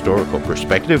a historical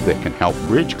perspective that can help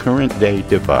bridge current-day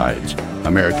divides.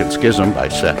 American Schism by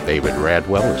Seth David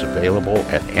Radwell is available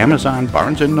at Amazon,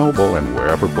 Barnes & Noble, and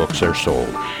wherever books are sold.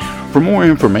 For more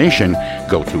information,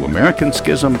 go to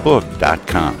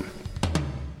AmericanSchismBook.com.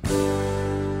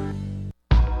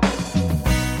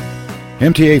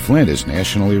 MTA Flint is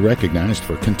nationally recognized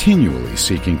for continually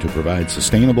seeking to provide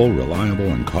sustainable, reliable,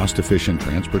 and cost-efficient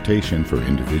transportation for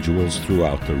individuals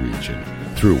throughout the region.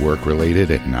 Through work-related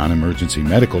and non-emergency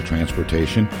medical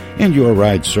transportation and Your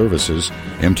Ride services,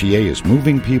 MTA is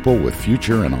moving people with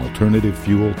future and alternative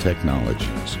fuel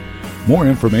technologies. More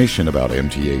information about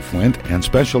MTA Flint and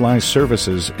specialized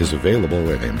services is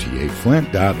available at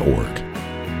mtaflint.org.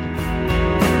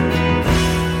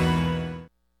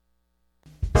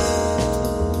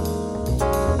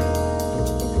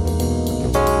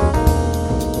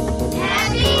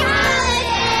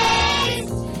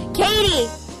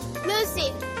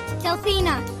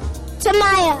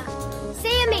 Tamaya,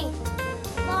 Sammy,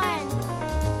 Lauren,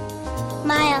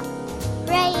 Maya,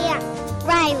 Raya,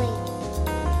 Riley,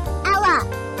 Ella,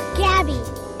 Gabby,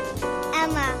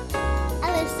 Emma,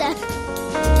 Alyssa,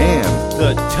 and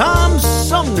the Tom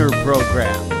Sumner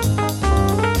Program.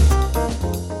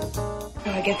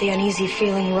 I get the uneasy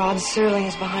feeling Rod Serling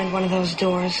is behind one of those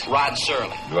doors. Rod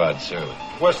Serling. Rod Serling.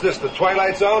 What's this, the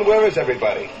Twilight Zone? Where is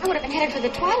everybody? I would have been headed for the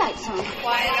Twilight Zone.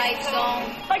 Twilight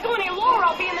Zone. If I go any lower,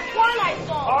 I'll be in the Twilight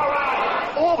Zone. All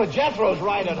right. Oh, but Jethro's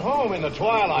right at home in the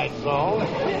Twilight Zone.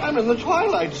 I'm in the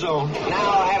Twilight Zone.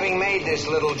 Now, having made this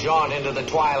little jaunt into the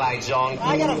Twilight Zone,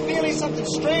 I got a feeling something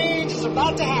strange is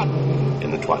about to happen.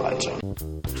 In the Twilight Zone.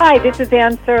 Hi, this is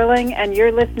Ann Serling, and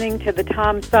you're listening to the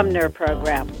Tom Sumner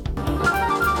Program.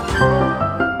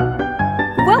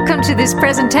 Welcome to this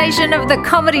presentation of the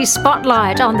Comedy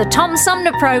Spotlight on the Tom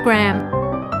Sumner Program.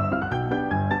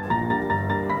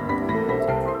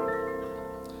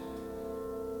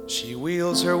 She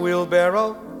wheels her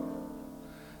wheelbarrow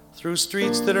through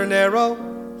streets that are narrow.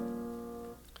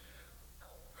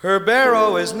 Her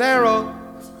barrow is narrow,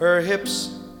 her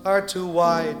hips are too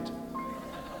wide.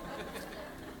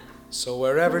 So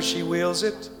wherever she wheels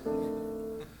it,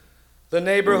 the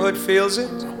neighborhood feels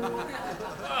it.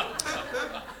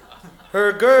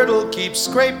 Her girdle keeps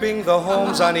scraping the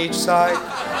homes on each side.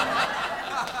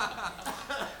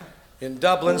 In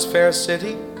Dublin's fair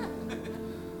city,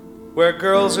 where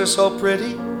girls are so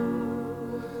pretty,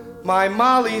 my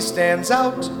Molly stands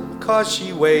out 'cause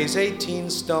she weighs 18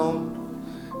 stone.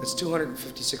 That's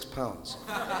 256 pounds.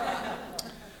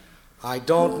 I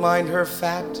don't mind her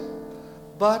fat,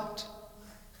 but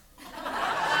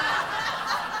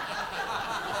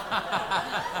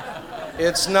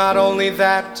it's not only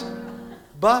that,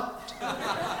 but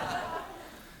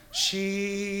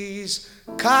she's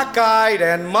cockeyed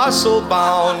and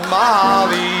muscle-bound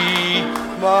Molly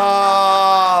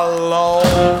Malone.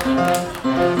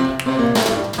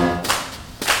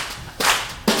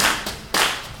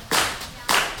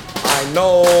 I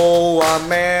know a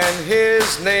man,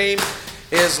 his name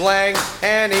is Lang,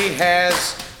 and he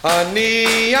has a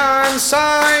neon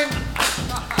sign.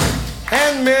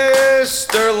 And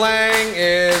Mr. Lang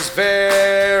is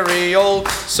very old,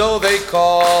 so they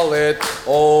call it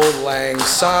Old Lang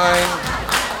Syne.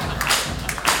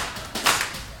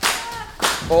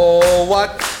 Oh,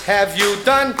 what have you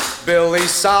done, Billy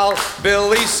Sol,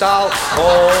 Billy Sol?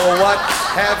 Oh, what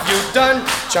have you done,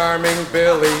 charming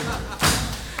Billy?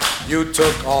 You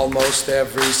took almost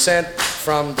every cent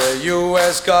from the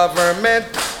U.S. government,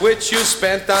 which you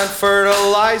spent on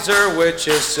fertilizer, which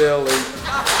is silly.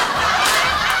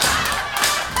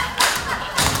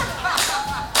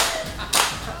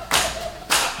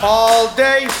 All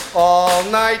day, all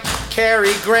night,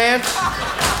 Cary Grant.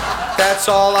 That's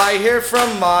all I hear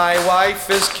from my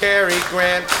wife is Cary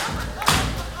Grant.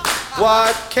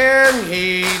 What can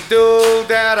he do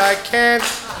that I can't?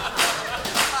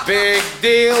 Big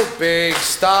deal, big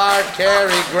star,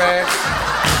 Cary Grant.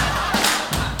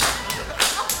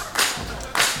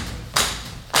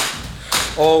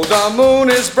 Oh, the moon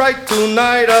is bright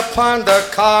tonight upon the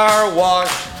car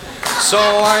wash, so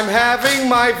I'm having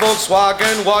my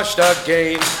Volkswagen washed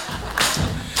again.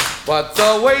 But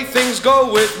the way things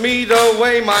go with me, the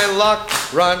way my luck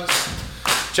runs,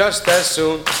 just as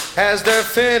soon as they're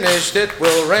finished, it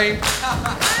will rain.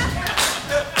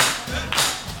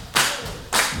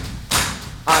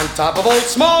 On top of Old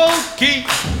Smoky,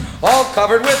 all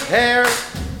covered with hair.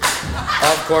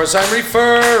 Of course I'm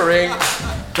referring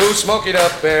to Smokey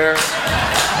the Bear.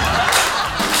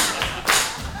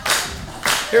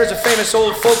 Here's a famous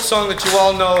old folk song that you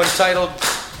all know entitled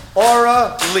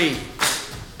Aura Lee.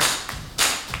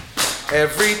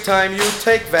 Every time you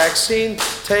take vaccine,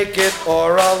 take it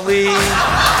orally.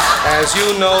 As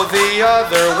you know, the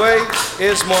other way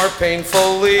is more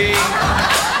painfully.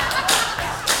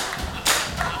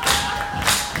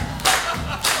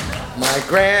 My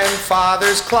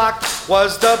grandfather's clock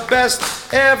was the best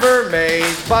ever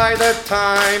made by the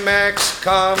Timex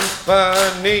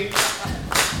Company.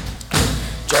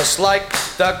 Just like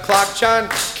the clock John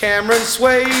Cameron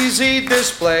Swayze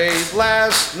displayed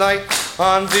last night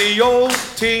on the old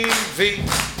TV.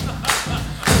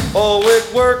 Oh,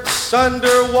 it works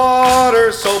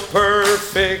underwater so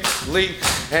perfectly,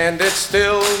 and it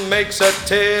still makes a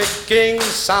ticking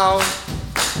sound,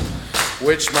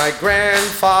 which my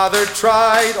grandfather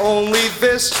tried only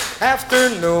this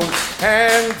afternoon,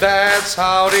 and that's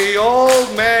how the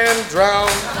old man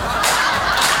drowned.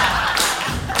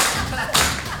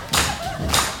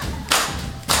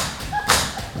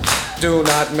 Do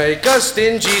not make a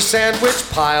stingy sandwich,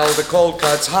 pile the cold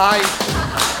cuts high.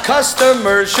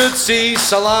 Customers should see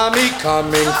salami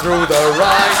coming through the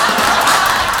rye.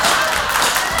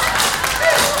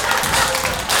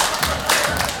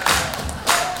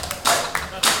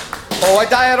 Oh, I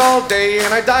diet all day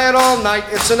and I diet all night.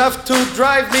 It's enough to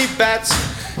drive me bats.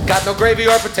 Got no gravy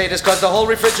or potatoes, cause the whole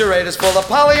refrigerator's full of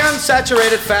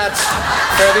polyunsaturated fats.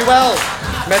 Fare thee well,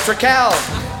 Metrical,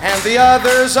 and the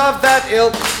others of that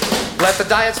ilk. Let the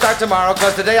diet start tomorrow,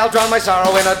 cause today I'll drown my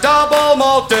sorrow in a double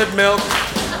malted milk.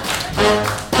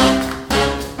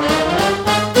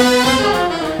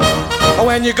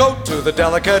 When you go to the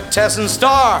delicatessen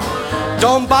store,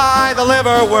 don't buy the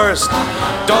liverwurst.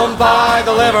 Don't buy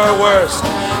the liverwurst.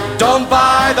 Don't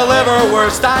buy the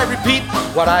liverwurst. I repeat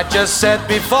what I just said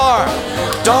before.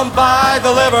 Don't buy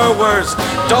the liverwurst.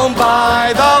 Don't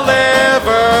buy the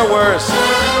liverwurst.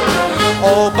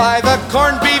 Oh, buy the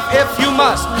corned beef if you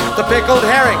must. The pickled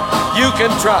herring you can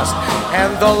trust.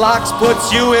 And the lox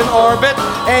puts you in orbit,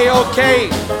 A-OK.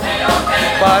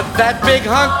 But that big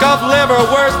hunk of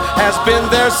liverwurst has been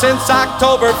there since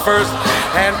October 1st.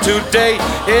 And today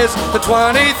is the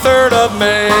 23rd of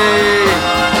May.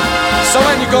 So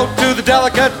when you go to the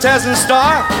delicatessen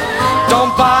store,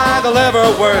 don't buy the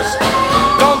liverwurst.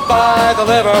 Don't buy the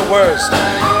liverwurst.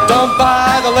 Don't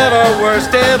buy the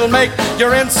liverwurst. It'll make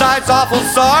your insides awful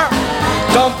sore.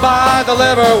 Don't buy the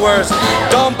liverwurst.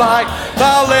 Don't buy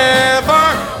the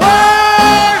liverwurst.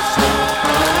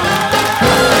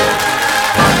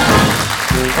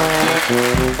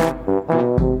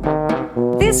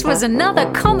 This was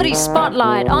another Comedy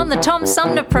Spotlight on the Tom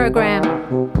Sumner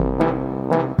Program.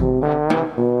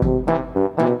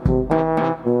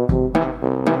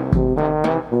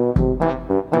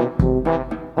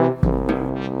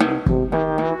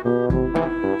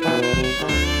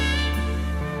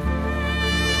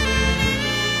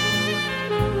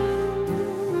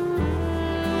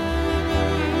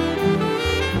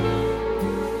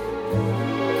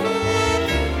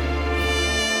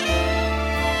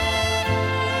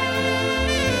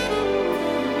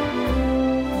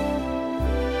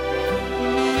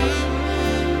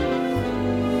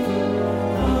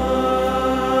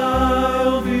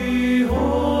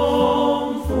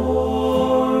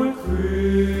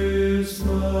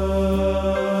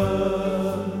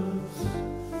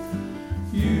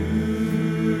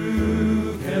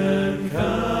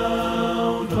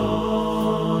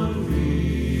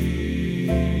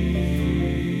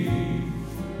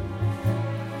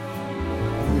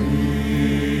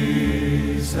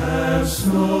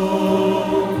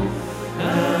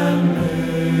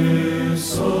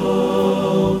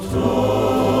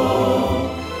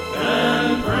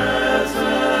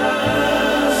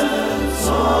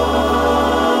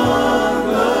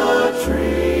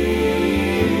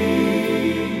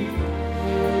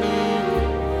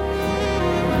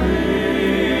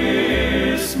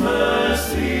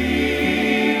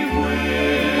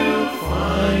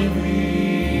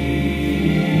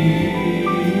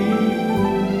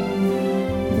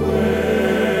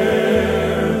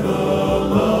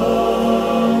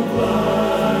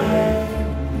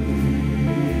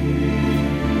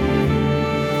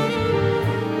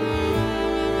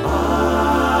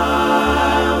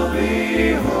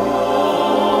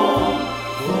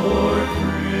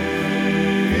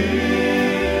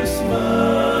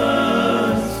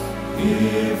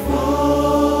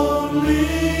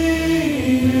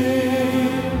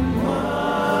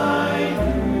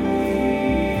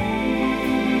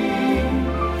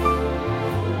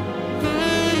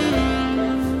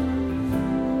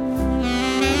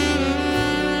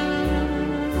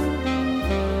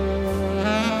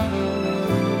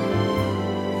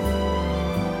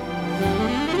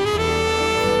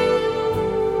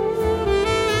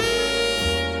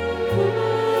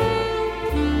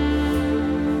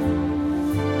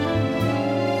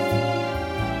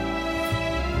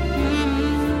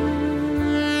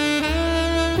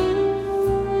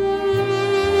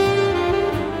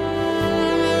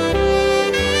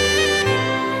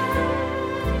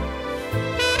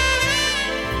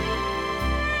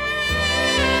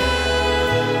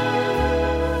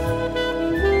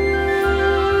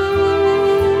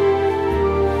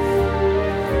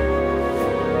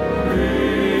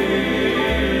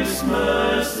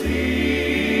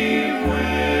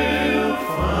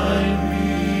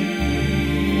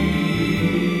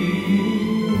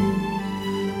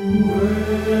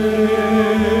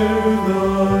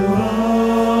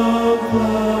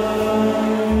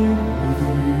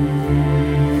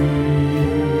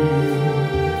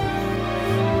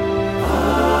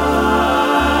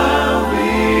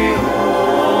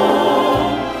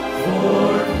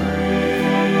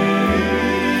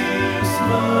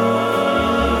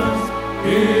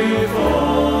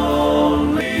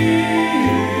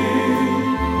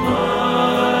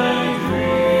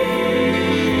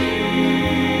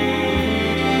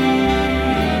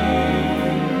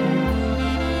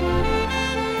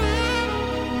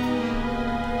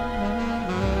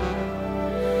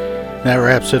 That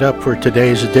wraps it up for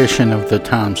today's edition of the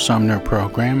Tom Sumner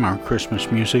Program. Our Christmas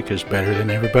music is better than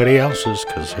everybody else's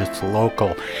because it's local.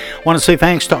 I want to say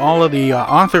thanks to all of the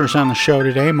authors on the show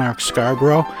today, Mark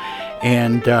Scarbrough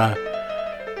and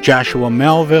Joshua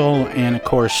Melville, and of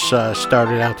course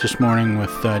started out this morning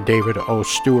with David O.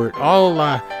 Stewart. All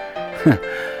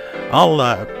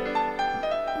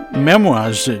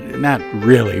memoirs, not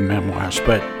really memoirs,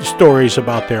 but stories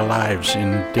about their lives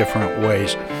in different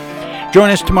ways. Join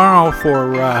us tomorrow for,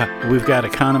 we've got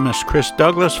economist Chris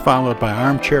Douglas, followed by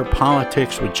Armchair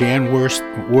Politics with Jan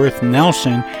Worth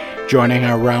Nelson, joining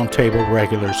our roundtable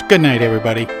regulars. Good night,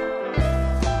 everybody.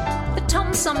 The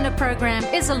Tom Sumner Program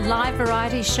is a live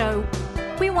variety show.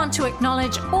 We want to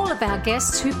acknowledge all of our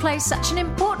guests who play such an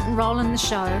important role in the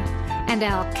show, and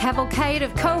our cavalcade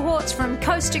of cohorts from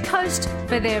coast to coast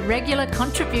for their regular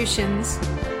contributions.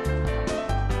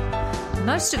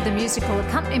 Most of the musical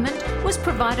accompaniment was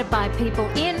provided by people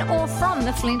in or from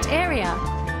the Flint area.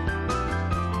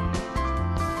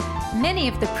 Many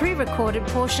of the pre-recorded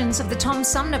portions of the Tom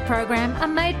Sumner program are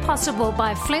made possible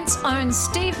by Flint's own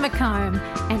Steve McComb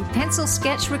and Pencil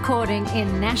Sketch Recording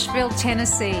in Nashville,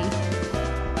 Tennessee.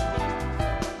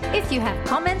 If you have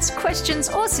comments, questions,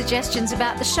 or suggestions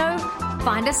about the show,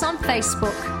 find us on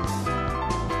Facebook.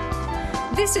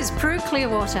 This is Prue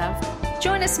Clearwater.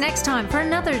 Join us next time for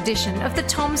another edition of the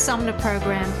Tom Sumner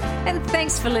program, and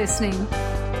thanks for listening.